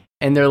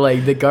 And they're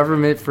like, the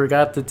government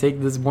forgot to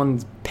take this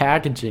one's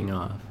packaging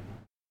off.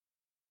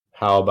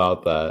 How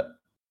about that?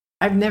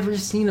 I've never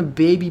seen a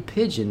baby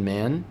pigeon,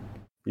 man.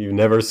 You've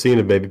never seen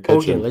a baby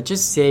pigeon? Okay, let's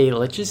just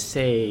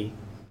say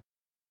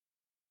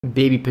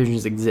baby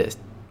pigeons exist.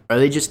 Are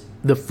they just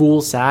the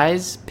full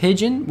size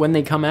pigeon when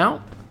they come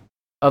out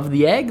of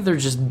the egg? They're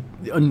just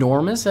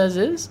enormous as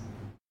is?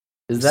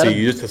 Is that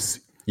you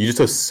just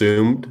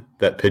assumed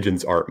that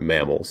pigeons aren't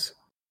mammals.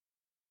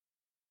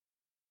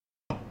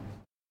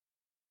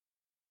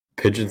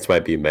 Pigeons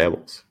might be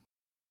mammals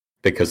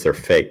because they're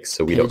fake,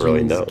 so we don't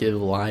really know. Pigeons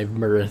give live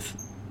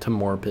birth to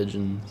more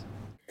pigeons.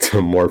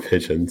 To more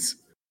pigeons.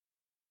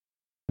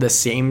 The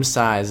same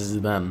size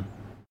as them.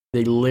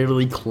 They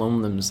literally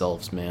clone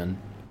themselves, man.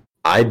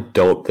 I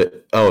don't think...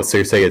 Oh, so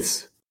you're saying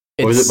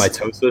what was it,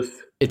 mitosis?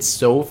 It's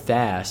so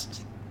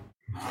fast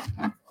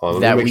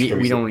that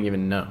we don't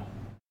even know.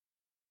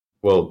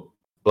 Well,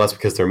 that's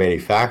because they're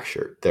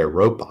manufactured. They're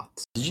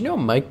robots. Did you know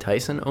Mike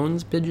Tyson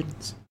owns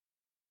pigeons?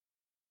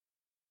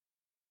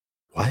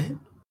 What?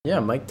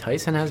 Yeah, Mike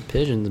Tyson has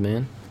pigeons,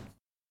 man.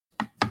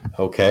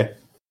 Okay.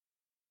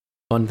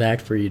 Fun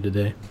fact for you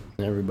today,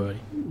 everybody.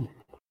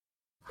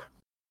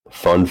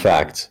 Fun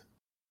fact.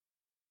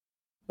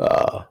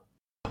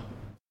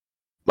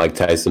 Mike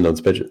Tyson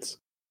owns pigeons.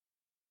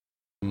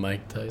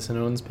 Mike Tyson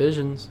owns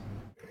pigeons.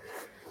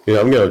 Yeah,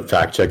 I'm going to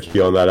fact check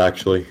you on that,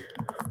 actually.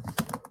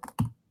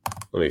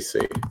 Let me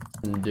see.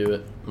 Do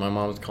it. My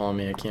mom's calling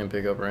me. I can't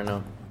pick up right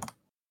now.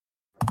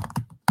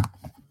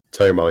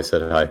 Tell your mom I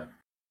said hi.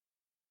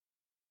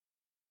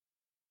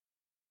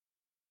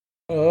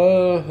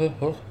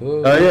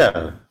 Oh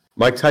yeah,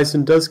 Mike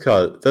Tyson does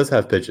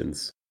have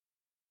pigeons.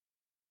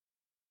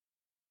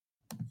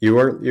 You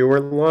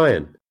weren't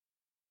lying.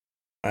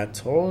 I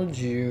told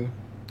you.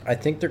 I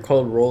think they're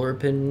called roller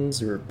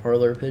pigeons or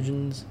parlor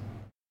pigeons.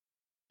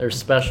 They're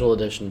special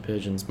edition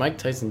pigeons. Mike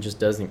Tyson just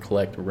doesn't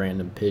collect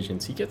random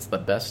pigeons. He gets the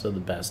best of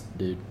the best,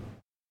 dude.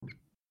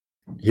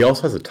 He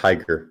also has a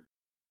tiger.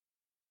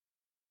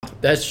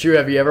 That's true.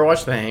 Have you ever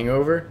watched The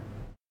Hangover?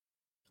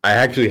 I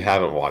actually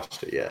haven't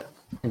watched it yet.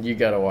 You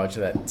gotta watch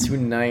that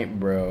tonight,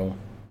 bro.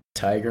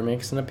 Tiger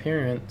makes an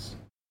appearance.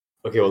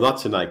 Okay, well, not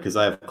tonight because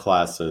I have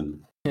class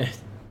in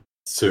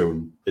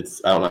soon. I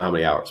don't know how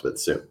many hours, but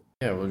soon.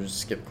 Yeah, we'll just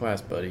skip class,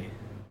 buddy.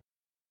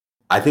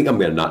 I think I'm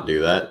gonna not do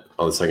that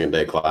on the second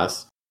day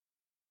class,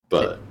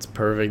 but it's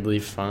perfectly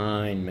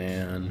fine,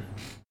 man.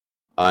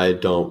 I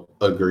don't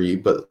agree,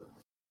 but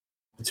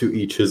to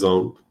each his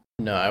own.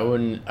 No, I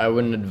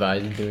wouldn't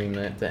advise doing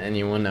that to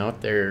anyone out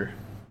there.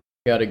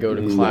 You gotta go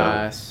to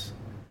class. No.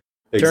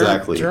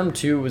 Exactly. Term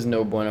 2 was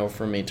no bueno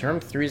for me. Term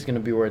 3 is gonna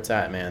be where it's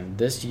at, man.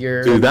 This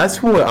year, dude,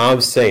 that's what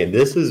I'm saying.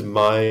 This is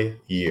my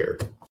year,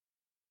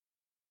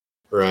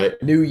 right?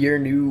 New year,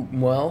 new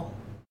well.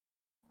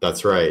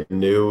 That's right.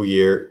 New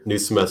year, new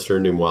semester,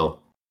 new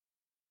well.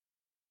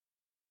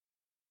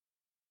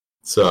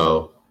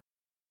 So,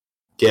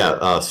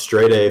 yeah,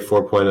 straight A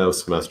 4.0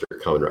 semester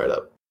coming right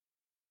up.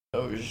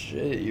 Oh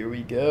shit! Here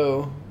we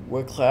go.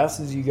 What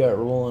classes you got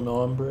rolling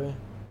on, bro?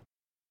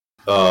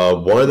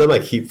 One of them I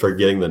keep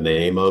forgetting the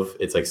name of.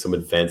 It's like some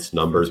advanced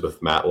numbers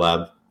with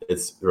MATLAB.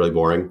 It's really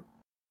boring.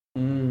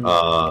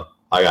 I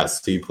got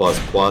C++.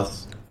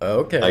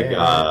 Okay. I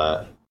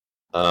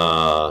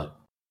got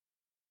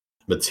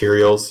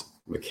materials,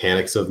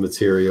 mechanics of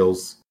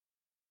materials.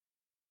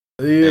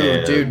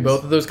 Ew, dude,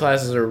 both of those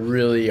classes are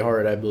really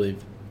hard, I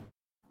believe.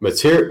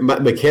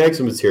 Mechanics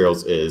of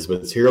materials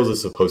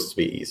is supposed to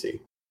be easy.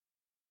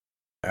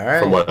 All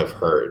right. From what I've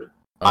heard.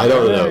 I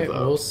don't know,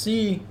 though. We'll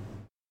see.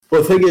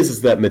 Well, the thing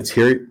is that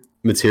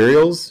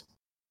materials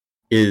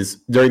is,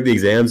 during the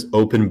exams,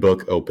 open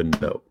book, open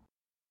note.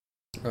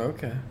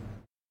 Okay.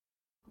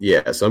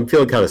 Yeah, so I'm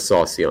feeling kind of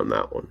saucy on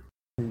that one.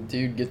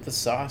 Dude, get the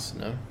sauce,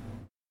 no?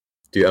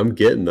 Dude, I'm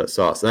getting the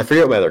sauce. And I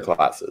forget my other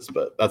classes,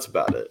 but that's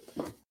about it.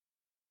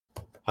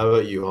 How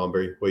about you,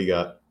 Humbry? What you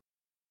got?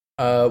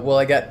 Well,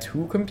 I got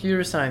 2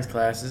 computer science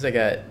classes. I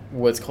got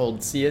what's called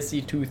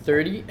CSE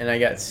 230, and I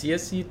got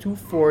CSE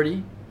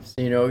 240.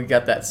 So, you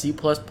got that C++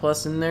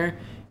 in there,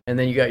 and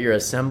then you got your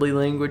assembly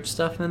language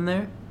stuff in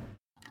there.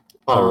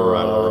 All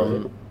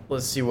right.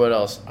 Let's see what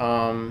else.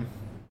 Why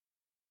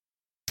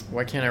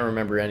can't I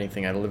remember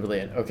anything? I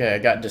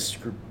got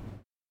discrete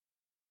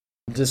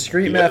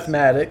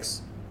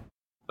mathematics.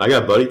 I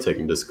got Buddy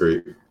taking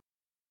discrete.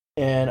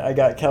 And I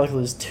got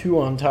calculus 2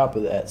 on top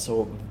of that,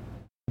 so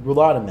a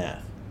lot of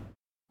math.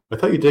 I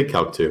thought you did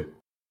Calc 2.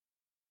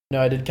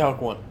 No, I did Calc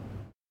 1.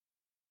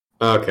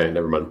 Okay,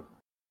 never mind.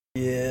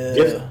 Yeah.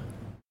 Do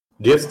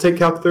you have to take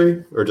Calc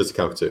 3 or just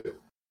Calc 2?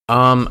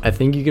 I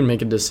think you can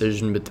make a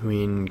decision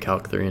between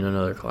Calc 3 and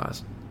another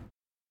class.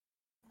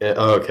 Yeah,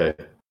 okay.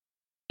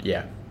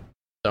 Yeah.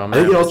 So I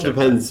think it also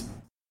depends.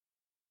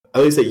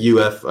 At least at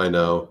UF, I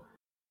know.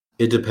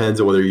 It depends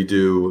on whether you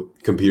do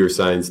computer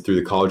science through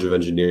the College of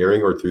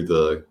Engineering or through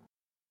the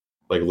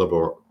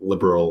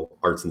liberal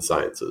arts and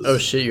sciences. Oh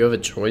shit, you have a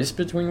choice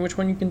between which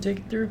one you can take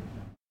it through?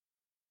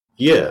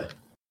 Yeah.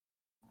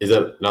 Is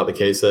that not the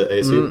case at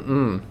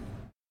ASU?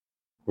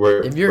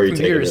 If you're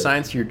computer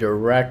science, you're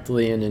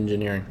directly in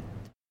engineering.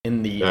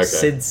 In the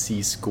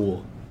SIDC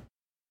school.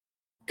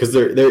 Because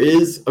there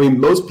is, I mean,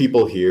 most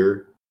people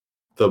here,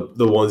 the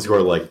ones who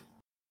are like,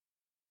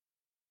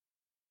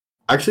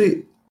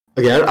 actually,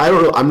 again, I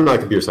don't know, I'm not a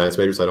computer science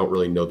major, so I don't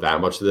really know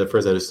that much of the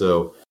difference. I just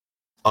know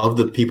of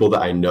the people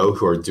that I know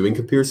who are doing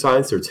computer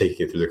science, they're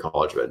taking it through the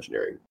College of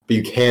Engineering. But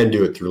you can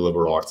do it through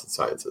liberal arts and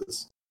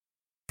sciences.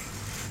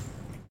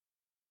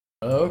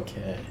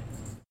 Okay.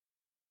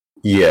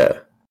 Yeah.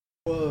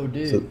 Whoa,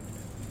 dude.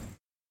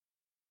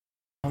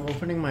 I'm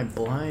opening my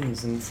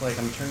blinds and it's like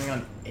I'm turning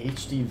on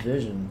HD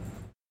vision.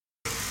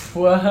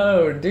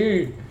 Whoa,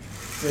 dude.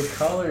 The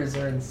colors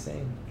are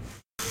insane.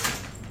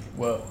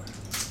 Whoa.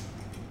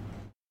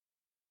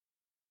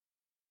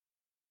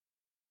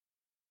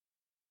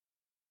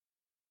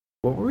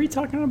 What were we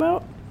talking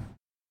about?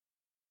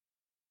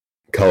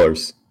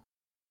 Colors.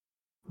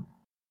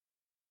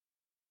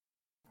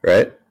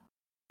 Right?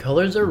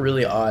 Colors are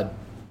really odd.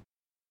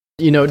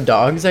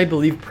 Dogs, I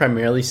believe,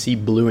 primarily see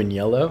blue and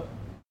yellow.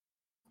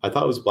 I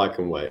thought it was black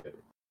and white.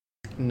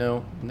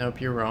 Nope,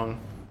 you're wrong.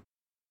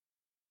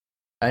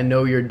 I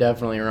know you're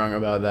definitely wrong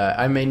about that.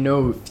 I may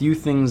know a few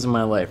things in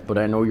my life, but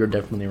I know you're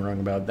definitely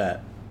wrong about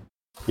that.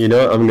 You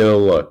know what? I'm going to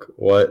look.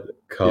 What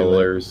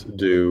colors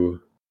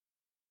do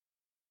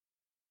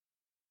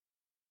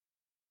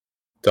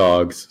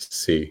dogs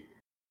see?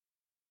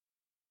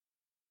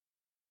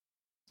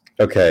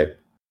 Okay.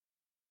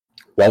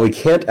 While we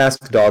can't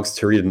ask dogs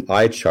to read an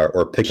eye chart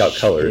or pick out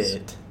colors,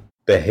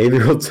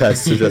 behavioral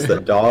tests suggest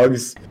that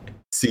dogs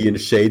see in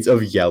shades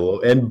of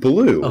yellow and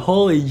blue.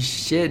 Holy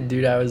shit,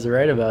 dude, I was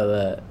right about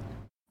that.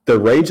 The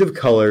range of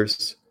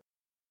colors...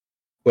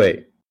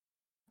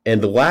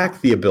 and lack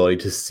the ability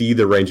to see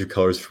the range of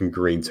colors from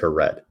green to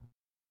red.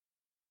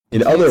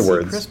 In other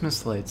words...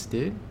 Christmas lights,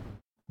 dude.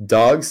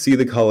 Dogs see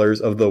the colors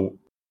of the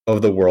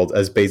of the world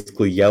as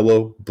basically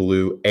yellow,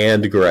 blue,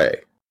 and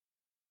gray.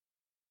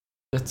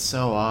 That's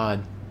so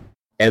odd.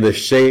 And the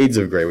shades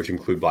of gray, which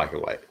include black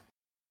and white.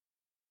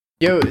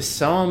 Yo,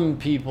 some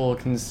people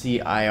can see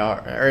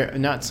IR, or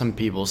not some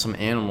people, some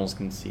animals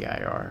can see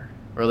IR,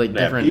 or like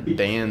different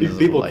bands.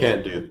 People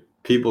can't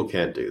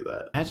do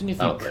that. Imagine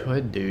if you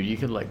could, dude. You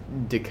could like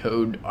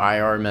decode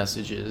IR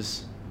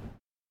messages.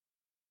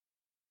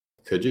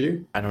 Could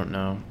you? I don't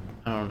know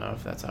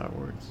if that's how it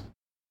works.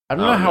 I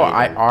don't know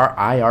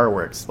how IR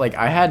works. Like,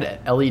 I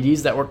had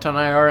LEDs that worked on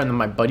IR, and then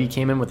my buddy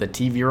came in with a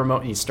TV remote,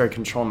 and he started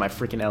controlling my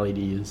freaking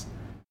LEDs.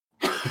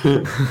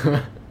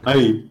 I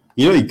mean,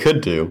 you know what you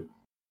could do?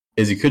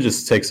 Is you could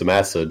just take some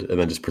acid and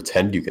then just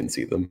pretend you can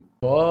see them.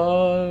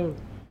 Whoa.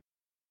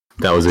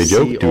 That was a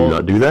joke. Do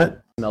not do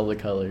that. Smell the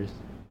colors.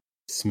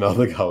 Smell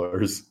the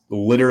colors.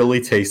 Literally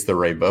taste the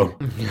rainbow.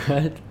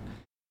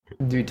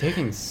 Dude,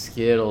 taking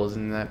Skittles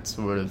and that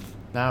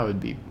would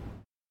be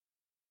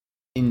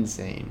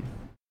insane.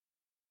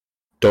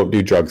 Don't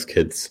do drugs,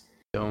 kids.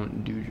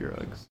 Don't do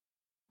drugs.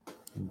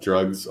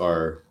 Drugs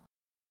are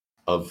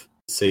of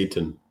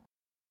Satan.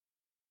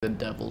 The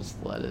devil's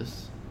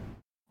lettuce.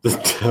 The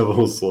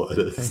devil's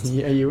lettuce.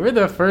 Yeah, you were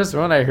the first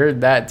one I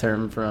heard that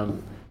term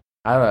from.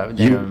 I don't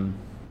know.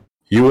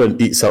 You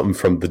wouldn't eat something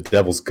from the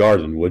devil's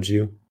garden, would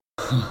you?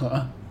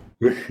 The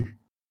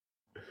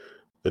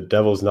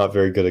devil's not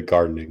very good at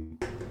gardening.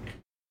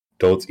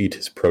 Don't eat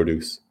his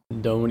produce.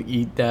 Don't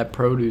eat that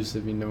produce,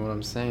 if you know what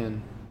I'm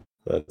saying.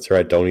 That's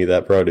right, don't eat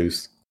that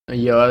produce.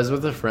 Yo, I was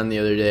with a friend the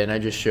other day, and I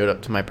just showed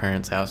up to my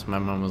parents' house, and my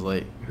mom was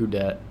like, "Who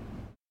dat?"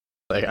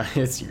 Like,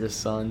 it's your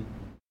son.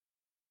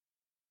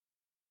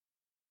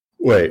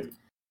 Wait,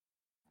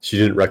 she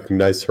didn't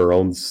recognize her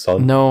own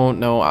son?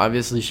 No,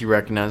 obviously she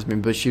recognized me,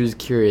 but she was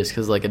curious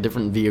because, like, a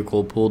different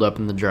vehicle pulled up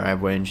in the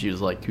driveway, and she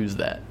was like, "Who's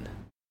that?"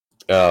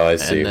 Oh, I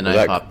see. And then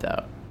I popped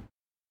out.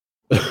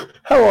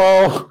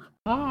 Hello!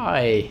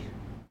 Hi!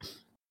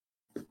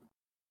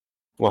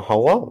 Well,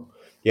 hello.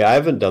 Yeah, I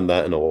haven't done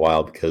that in a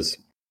while because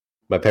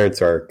my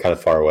parents are kind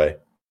of far away.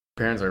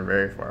 Parents are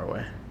very far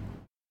away.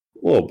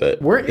 A little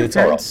bit. Weren't your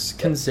parents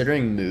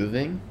considering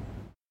moving?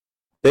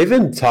 They've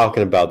been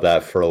talking about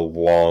that for a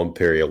long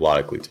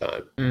periodically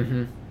time.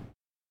 Mm-hmm.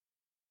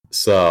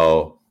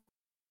 So,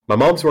 my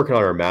mom's working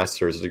on her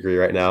master's degree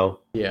right now.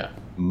 Yeah.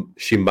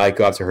 She might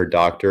go after her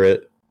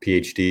doctorate,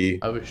 PhD.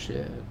 Oh,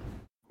 shit.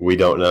 We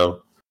don't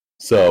know.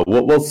 So,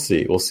 we'll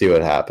see. We'll see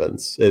what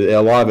happens. A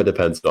lot of it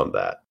depends on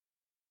that.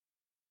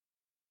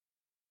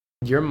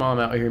 Your mom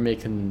out here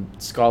making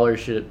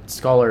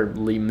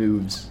scholarly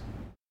moves.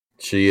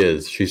 She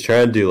is. She's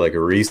trying to do like a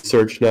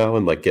research now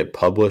and like get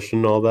published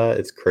and all that.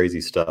 It's crazy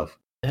stuff.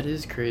 That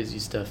is crazy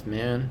stuff,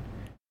 man.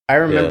 I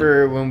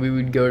remember when we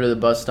would go to the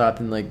bus stop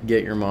and like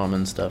get your mom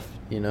and stuff,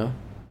 you know?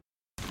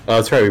 Oh,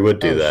 that's right. We would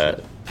do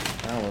that.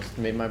 Shit. I almost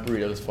made my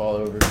burritos fall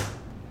over.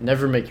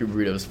 Never make your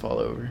burritos fall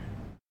over.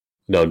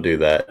 Don't do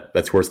that.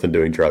 That's worse than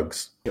doing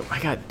drugs. Yo, I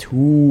got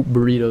 2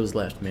 burritos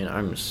left, man.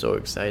 I'm so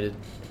excited.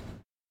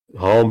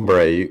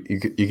 Hombre, you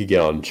could get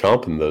on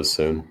chomping those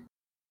soon.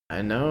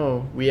 I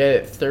know. We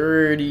had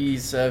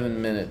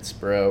 37 minutes,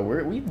 bro.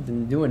 We've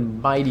been doing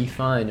mighty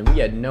fine, and we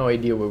had no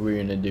idea what we were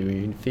gonna do.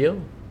 You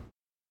feel?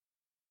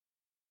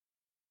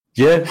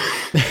 Yeah.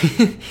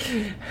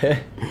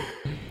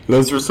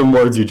 Those were some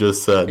words you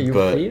just said. You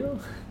feel?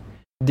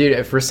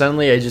 Dude, for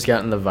suddenly I just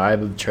got in the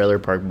vibe of Trailer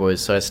Park Boys,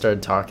 so I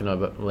started talking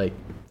about like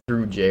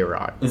through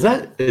J-Rock. Is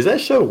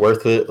that show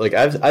worth it? Like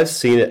I've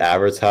seen it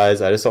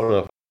advertised. I just don't know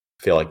if I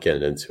feel like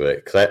getting into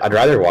it because I'd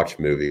rather watch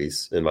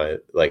movies in my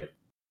like.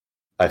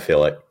 I feel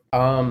like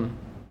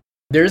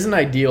there's an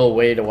ideal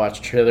way to watch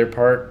Trailer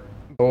Park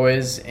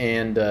Boys,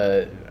 and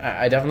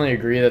I definitely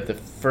agree that the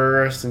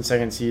first and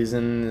second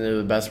season are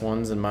the best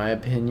ones in my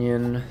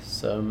opinion.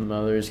 Some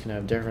others can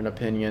have different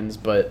opinions,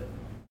 but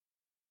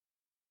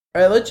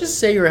all right, let's just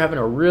say you're having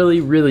a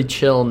really, really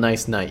chill,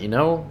 nice night. You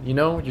know,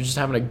 you're just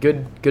having a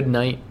good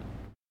night.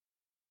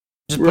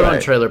 Just put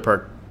on Trailer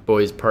Park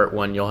Boys Part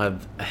 1. You'll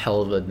have a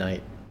hell of a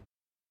night.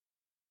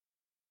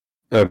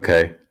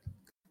 Okay.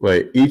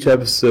 Wait, each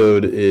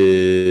episode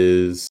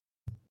is...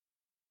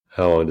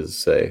 How long does it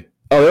say?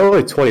 Oh, they're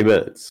only 20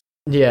 minutes.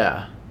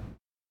 Yeah.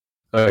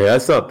 Okay,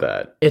 that's not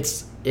bad.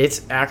 It's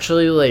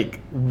actually,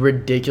 like,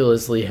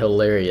 ridiculously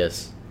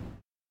hilarious.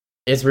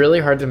 It's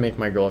really hard to make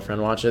my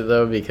girlfriend watch it,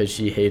 though, because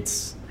she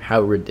hates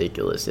how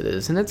ridiculous it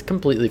is. And it's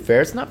completely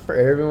fair. It's not for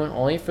everyone,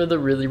 only for the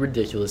really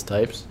ridiculous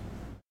types.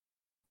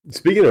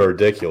 Speaking of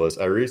ridiculous,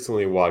 I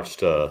recently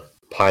watched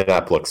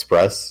Pineapple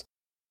Express.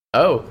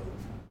 Oh.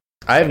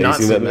 I have not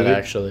seen that,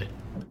 actually.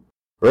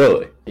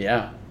 Really?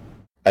 Yeah.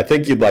 I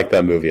think you'd like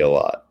that movie a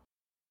lot.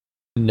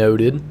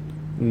 Noted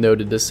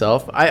to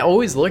self. I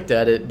always looked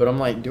at it, but I'm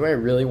like, do I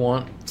really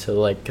want to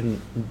like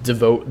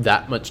devote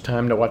that much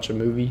time to watch a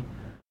movie?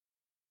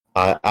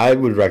 I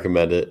would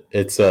recommend it.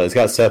 It's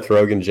got Seth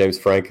Rogen and James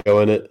Franco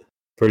in it.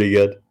 Pretty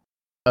good.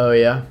 Oh,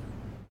 yeah?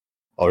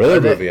 Oh,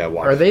 another movie I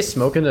watched. Are they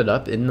smoking it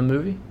up in the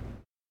movie?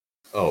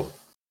 Oh,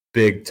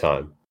 big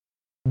time.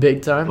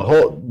 Big time? The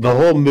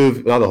whole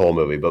movie, not the whole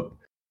movie, but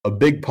a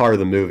big part of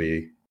the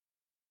movie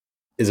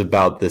is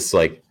about this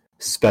like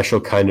special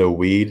kind of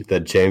weed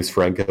that James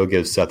Franco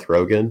gives Seth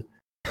Rogen,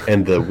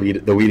 and the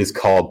weed is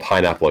called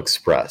Pineapple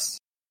Express.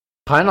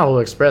 Pineapple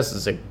Express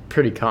is a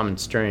pretty common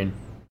strain.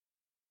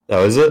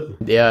 Oh, is it?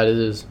 Yeah, it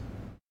is.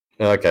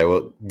 Okay,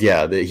 well,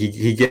 yeah,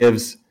 he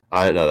gives.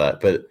 I didn't know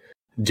that, but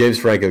James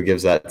Franco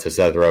gives that to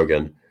Seth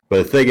Rogen. But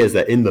the thing is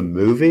that in the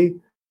movie,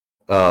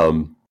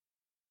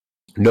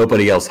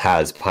 nobody else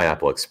has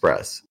Pineapple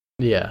Express.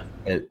 Yeah.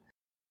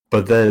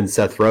 But then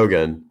Seth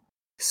Rogen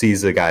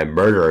sees a guy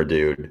murder a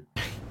dude,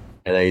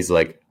 and then he's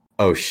like,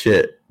 "Oh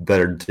shit,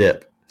 better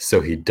dip." So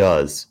he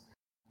does,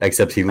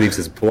 except he leaves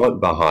his blunt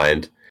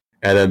behind.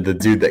 And then the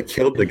dude that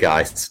killed the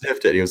guy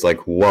sniffed it. He was like,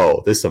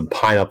 "Whoa, this is some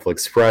Pineapple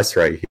Express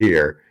right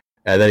here."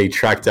 And then he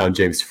tracked down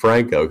James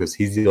Franco because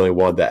he's the only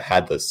one that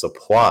had the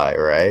supply,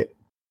 right?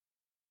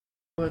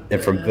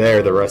 And from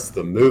there, the rest of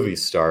the movie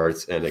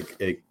starts, and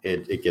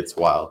it gets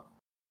wild.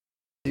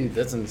 Dude,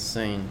 that's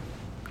insane.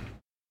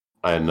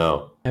 I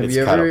know. Have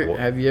you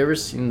ever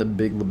seen The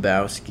Big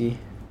Lebowski?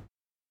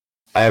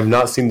 I have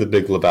not seen The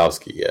Big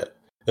Lebowski yet.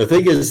 The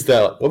thing is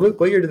that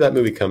what year did that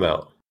movie come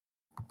out?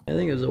 I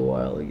think it was a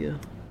while ago.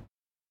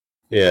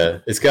 Yeah,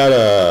 it's got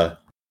a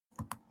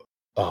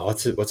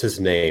what's his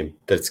name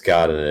that's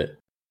got in it?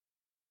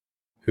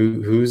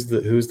 Who's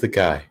the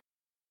guy?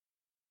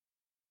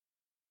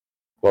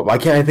 Well, why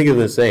can't I think of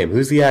his name?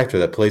 Who's the actor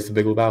that plays the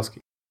Big Lebowski?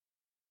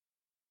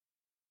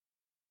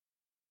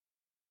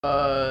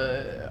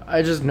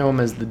 I just know him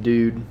as the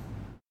dude.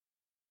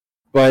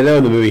 Well, I know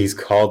in the movie he's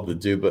called the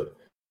dude, but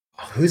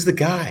who's the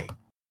guy?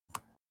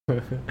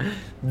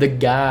 The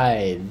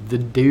guy, the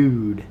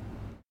dude.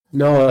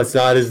 No, that's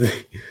not his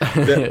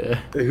name.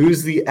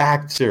 Who's the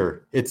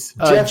actor? It's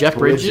Jeff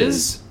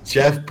Bridges?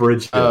 Jeff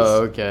Bridges.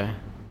 Oh, okay.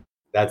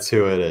 That's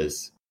who it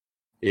is.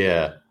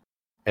 Yeah.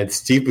 And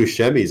Steve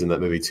Buscemi's in that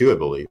movie too, I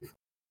believe.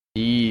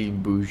 Steve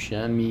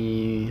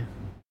Buscemi.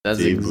 That's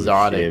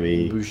exotic.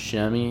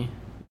 Buscemi.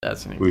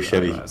 That's an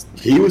exotic. Buscemi.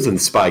 He was in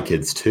Spy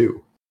Kids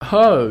too.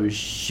 Oh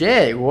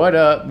shit! What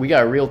up? We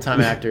got a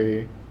real-time actor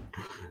here.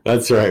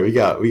 That's right. We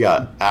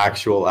got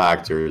actual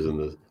actors in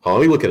this. Oh,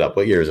 let me look it up.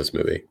 What year is this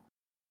movie?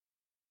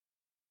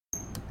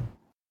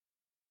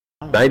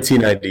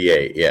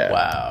 1998. Yeah.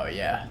 Wow.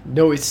 Yeah.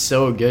 No, it's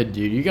so good,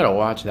 dude. You gotta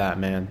watch that,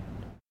 man.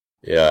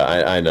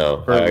 Yeah, I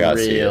know. For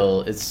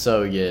real, it's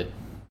so good.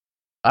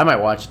 I might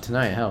watch it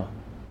tonight. Hell.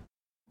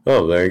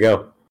 Oh, there you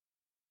go.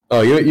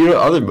 Oh, you know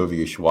other movie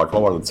you should watch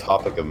while we're on the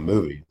topic of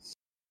movies.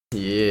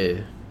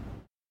 Yeah.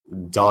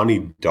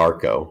 Donnie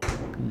Darko.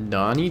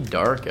 Donnie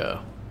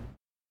Darko.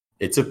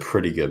 It's a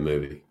pretty good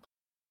movie.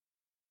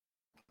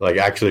 Like,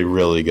 actually,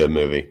 really good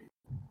movie.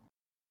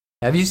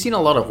 Have you seen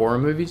a lot of horror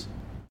movies?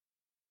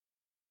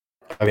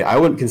 I mean, I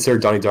wouldn't consider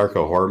Donnie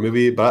Darko a horror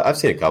movie, but I've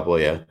seen a couple,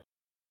 yeah.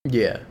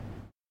 Yeah.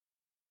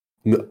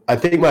 I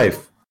think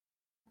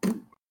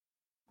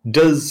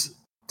Does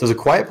A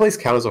Quiet Place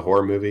count as a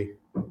horror movie?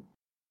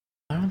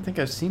 I don't think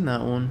I've seen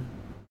that one.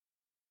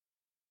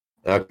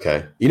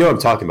 Okay. You know what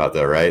I'm talking about,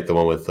 though, right? The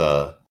one with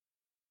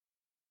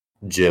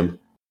Jim.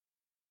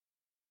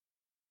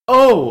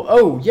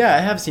 Oh, yeah, I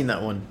have seen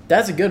that one.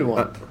 That's a good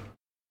one.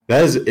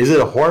 Is it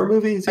a horror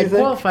movie? I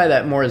qualify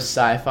that more as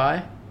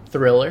sci-fi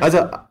thriller.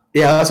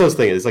 Yeah, that's what I was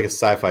thinking. It's like a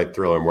sci-fi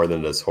thriller more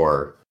than it is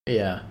horror.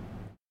 Yeah.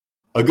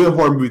 A good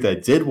horror movie that I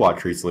did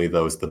watch recently,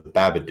 though, is The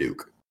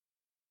Babadook.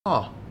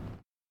 Oh.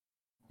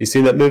 You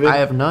seen that movie? I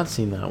have not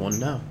seen that one,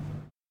 no.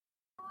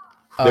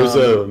 There's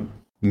a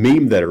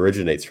meme that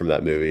originates from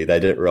that movie that I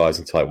didn't realize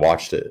until I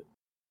watched it.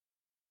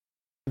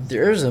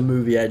 There's a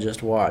movie I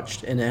just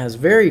watched, and it has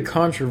very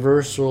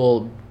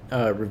controversial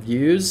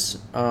reviews.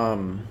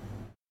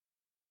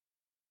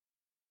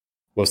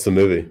 What's the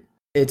movie?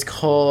 It's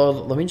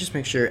called, let me just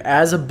make sure,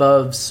 As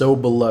Above, So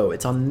Below.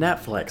 It's on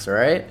Netflix,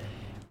 right?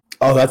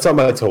 Oh, that's on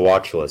my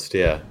to-watch list,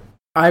 yeah.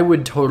 I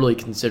would totally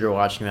consider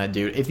watching that,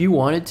 dude. If you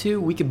wanted to,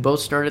 we could both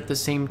start at the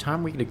same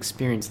time. We could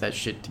experience that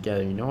shit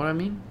together. You know what I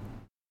mean?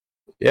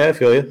 Yeah, I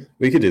feel you.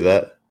 We could do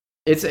that.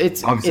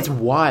 It's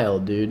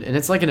wild, dude, and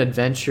it's like an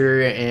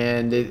adventure,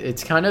 and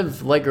it's kind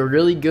of like a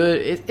really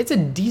good. It's a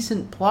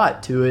decent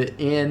plot to it,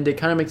 and it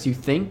kind of makes you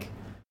think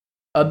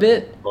a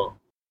bit.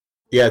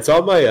 Yeah, it's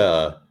on my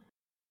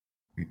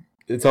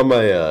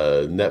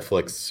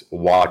Netflix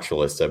watch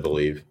list, I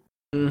believe.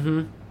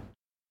 Mm-hmm.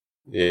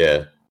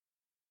 Yeah.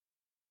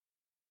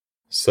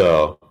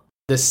 So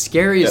the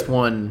scariest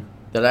one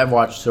that I've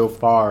watched so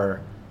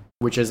far,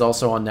 which is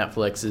also on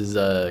Netflix, is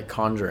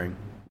Conjuring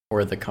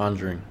or The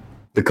Conjuring.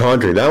 The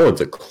Conjuring, that one's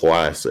a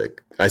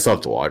classic. I still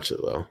have to watch it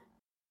though.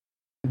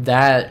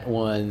 That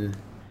one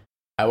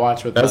I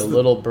watched with my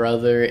little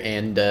brother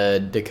and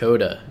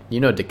Dakota.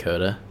 You know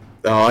Dakota.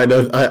 Oh, I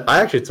know. I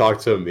actually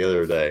talked to him the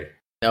other day.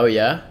 Oh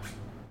yeah?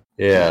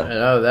 Yeah.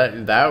 No,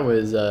 that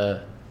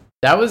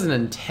was an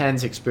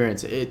intense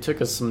experience. It took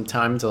us some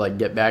time to like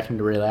get back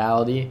into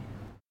reality.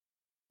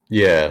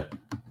 Yeah.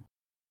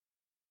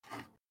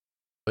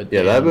 But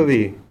yeah, that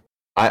movie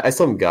I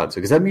still haven't gotten to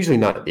because I'm usually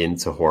not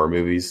into horror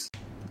movies,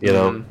 you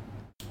know.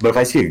 But if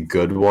I see a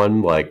good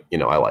one, like, you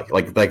know, I like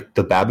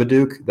The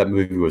Babadook, that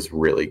movie was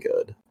really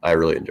good. I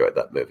really enjoyed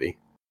that movie.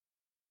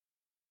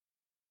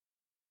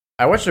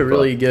 I watched a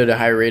really good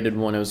high-rated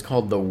one. It was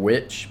called The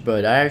Witch,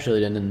 but I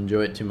actually didn't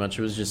enjoy it too much.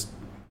 It was just,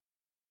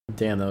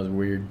 damn, that was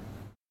weird.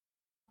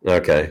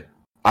 Okay.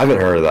 I haven't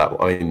heard of that.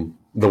 I mean,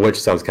 The Witch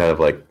sounds kind of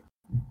like,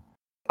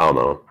 I don't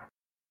know.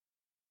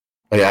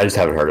 I just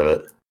haven't heard of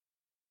it.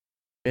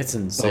 It's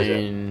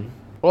insane.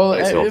 Well,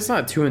 it's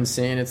not too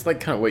insane. It's like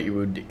kind of what you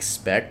would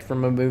expect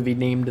from a movie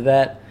named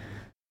that.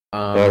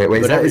 Okay,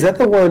 wait, is that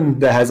the one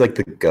that has like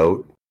the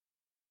goat?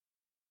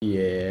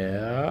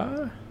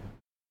 Yeah.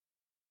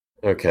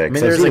 Okay, I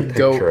mean, there's a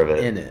goat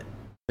in it.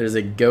 There's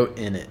a goat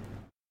in it.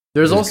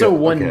 There's also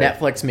one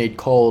Netflix made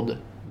called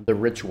The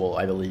Ritual,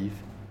 I believe.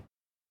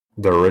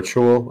 The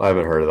Ritual? I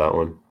haven't heard of that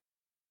one.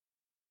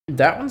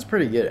 That one's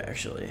pretty good,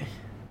 actually.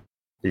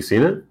 You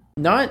seen it?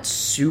 Not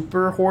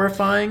super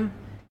horrifying.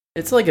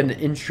 It's like an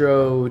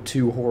intro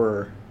to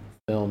horror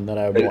film that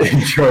I watched.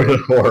 Intro to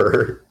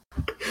horror.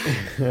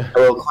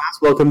 Hello, class.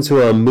 Welcome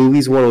to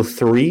Movies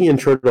 103,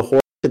 Intro to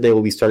Horror. Today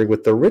we'll be starting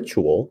with The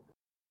Ritual.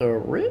 The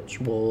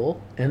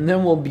Ritual? And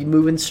then we'll be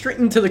moving straight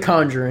into The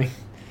Conjuring.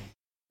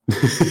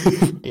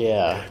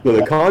 Yeah. No,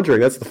 The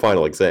Conjuring, that's the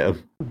final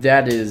exam.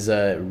 That is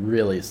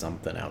really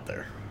something out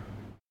there.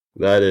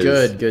 That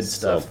is good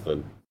stuff.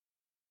 Something.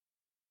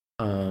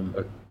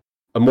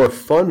 A more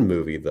fun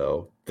movie,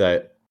 though,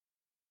 that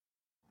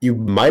you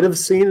might have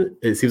seen,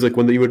 it seems like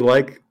one that you would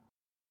like,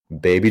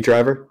 Baby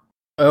Driver.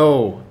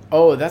 Oh,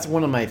 that's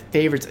one of my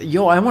favorites.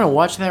 Yo, I want to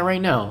watch that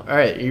right now. All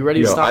right, are you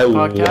ready to stop the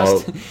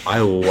podcast? I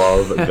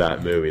love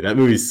that movie. That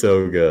movie's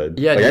so good.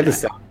 Yeah, like, I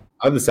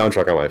have the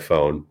soundtrack on my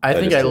phone. I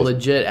think I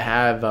legit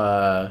have.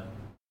 I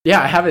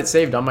have it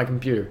saved on my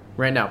computer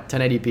right now.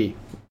 1080p.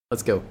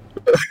 Let's go.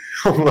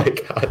 Oh my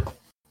god.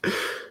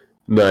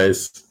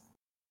 Nice.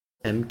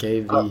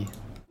 MKV.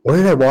 Where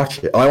did I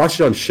watch it? Oh, I watched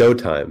it on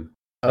Showtime.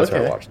 That's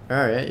where I watched it.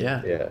 All right,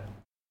 yeah. Yeah.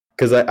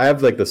 Because I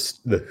have like the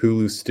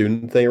Hulu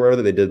student thing or whatever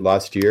that they did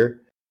last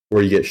year,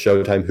 where you get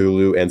Showtime,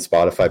 Hulu, and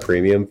Spotify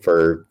Premium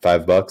for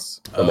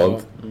 $5 a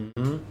month.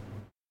 Mm-hmm.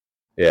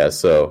 Yeah,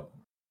 so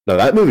no,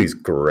 that movie's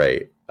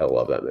great. I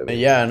love that movie.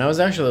 Yeah, and I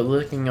was actually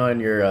looking on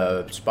your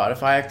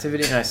Spotify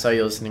activity, and I saw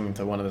you listening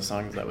to one of the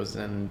songs that was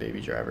in Baby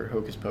Driver,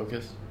 Hocus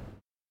Pocus.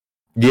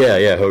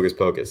 Yeah, Hocus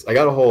Pocus. I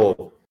got a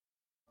whole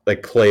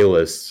like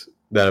playlist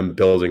that I'm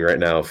building right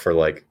now for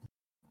like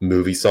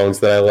movie songs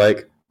that I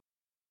like.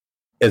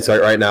 And so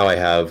right now I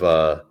have,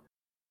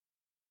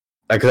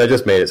 because I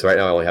just made it, so right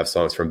now I only have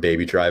songs from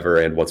Baby Driver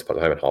and Once Upon a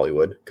Time in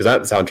Hollywood, because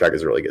that soundtrack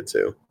is really good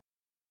too.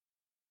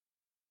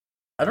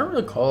 I don't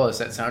recall that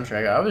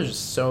soundtrack. I was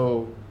just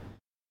so...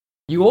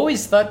 You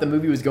always thought the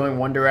movie was going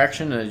one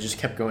direction and it just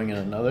kept going in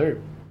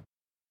another.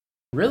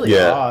 Really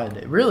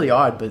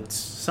odd, but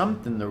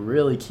something to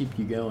really keep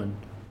you going.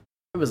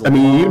 It was a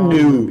long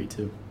movie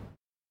too.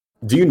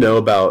 Do you know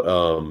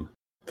about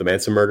the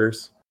Manson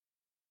murders?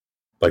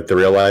 Like the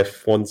real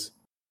life ones?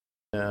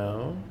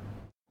 No.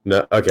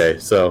 Okay,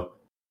 so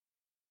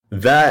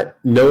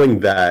knowing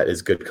that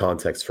is good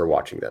context for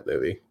watching that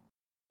movie.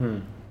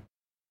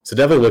 So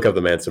definitely look up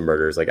the Manson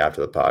murders like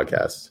after the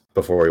podcast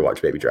before we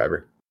watch Baby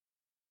Driver.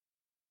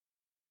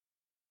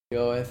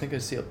 Yo, I think I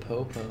see a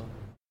popo.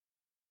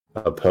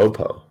 A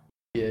popo?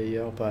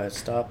 Yeah, by a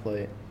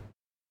stoplight.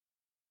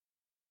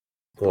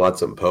 Well, that's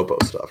some popo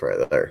stuff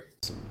right there.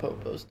 Some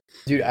popos.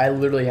 Dude, I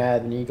literally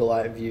had an eagle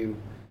eye view.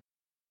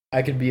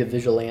 I could be a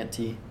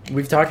vigilante.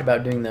 We've talked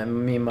about doing that,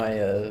 me and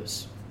my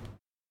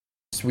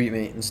sweet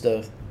mate and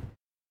stuff.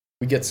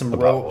 We get some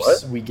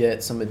ropes, we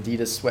get some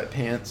Adidas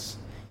sweatpants,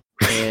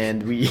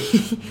 and we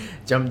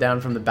jump down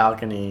from the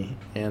balcony,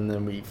 and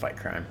then we fight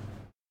crime.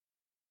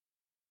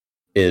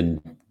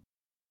 In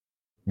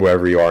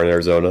wherever you are in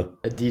Arizona?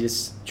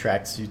 Adidas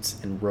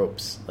tracksuits and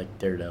ropes, like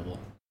Daredevil.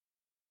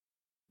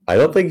 I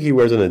don't think he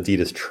wears an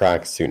Adidas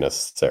tracksuit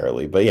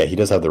necessarily, but yeah, he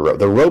does have the rope.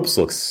 The ropes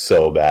look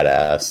so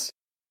badass.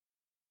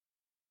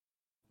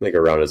 Like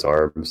around his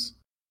arms.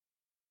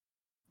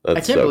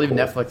 I can't believe cool.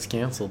 Netflix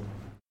canceled.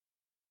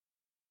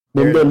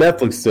 Well, no,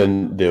 Netflix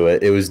didn't do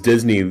it. It was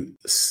Disney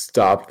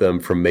stopped them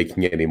from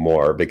making it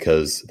anymore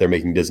because they're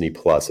making Disney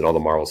Plus and all the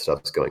Marvel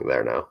stuff's going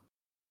there now.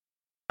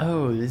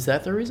 Oh, is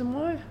that the reason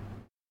why?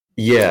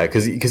 Yeah,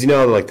 because you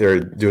know like they're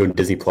doing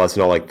Disney Plus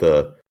and all like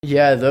the...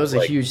 Yeah, that was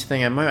a huge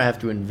thing. I might have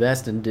to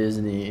invest in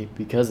Disney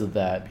because of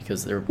that.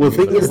 Because they're the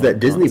thing is that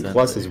Disney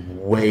Plus is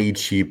way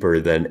cheaper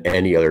than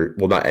any other.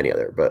 Well, not any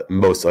other, but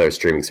most other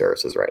streaming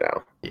services right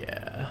now.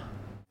 Yeah,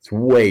 it's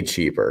way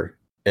cheaper,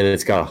 and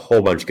it's got a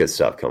whole bunch of good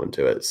stuff coming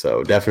to it.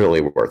 So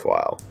definitely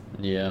worthwhile.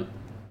 Yeah.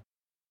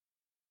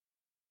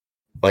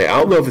 Like I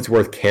don't know if it's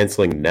worth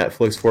canceling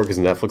Netflix for because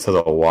Netflix has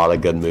a lot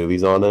of good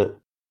movies on it.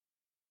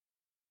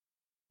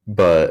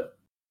 But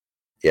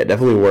yeah,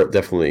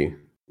 definitely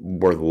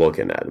worth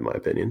looking at, in my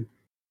opinion.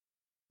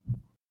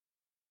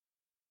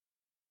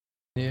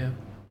 Yeah.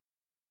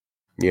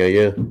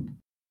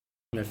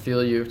 I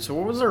feel you. So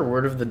what was our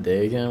word of the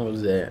day again? What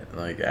was that?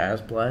 Like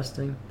ass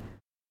blasting?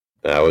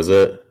 That was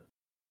it.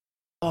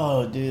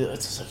 Oh, dude,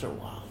 that's such a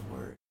wild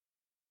word.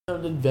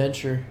 An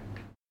adventure.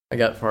 I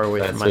got far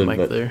away from my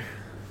mic there.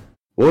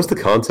 What was the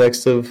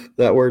context of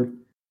that word?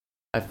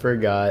 I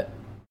forgot.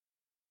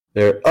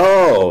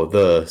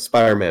 The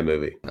Spider-Man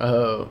movie.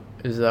 Oh,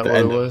 is that what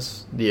it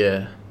was?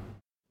 Yeah.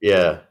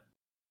 Yeah.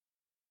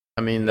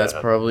 I mean, that's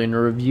probably in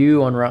a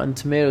review on Rotten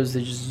Tomatoes.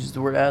 They just used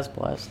the word ass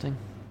blasting.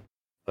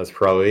 That's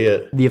probably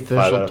it. The official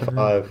 5 out of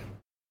 5.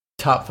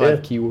 Top 5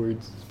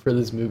 keywords for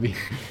this movie.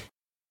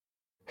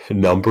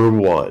 Number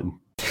 1.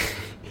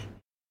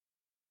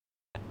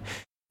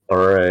 All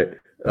right.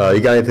 You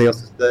got anything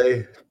else to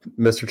say,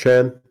 Mr.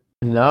 Chan?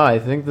 No, I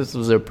think this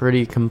was a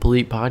pretty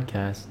complete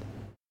podcast.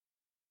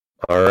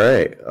 All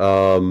right.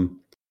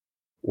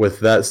 With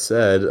that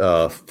said,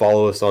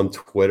 follow us on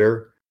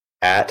Twitter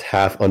at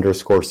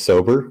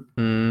 @half_sober.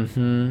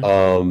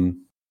 Mm-hmm.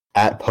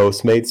 At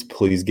Postmates,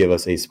 please give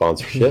us a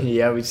sponsorship.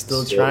 Yeah, we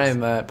still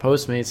trying that.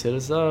 Postmates, hit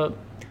us up.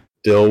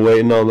 Still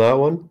waiting on that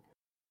one.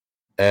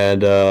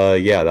 And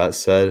that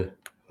said,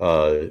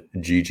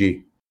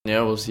 GG.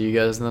 Yeah, we'll see you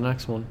guys in the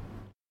next one.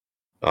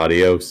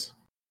 Adios.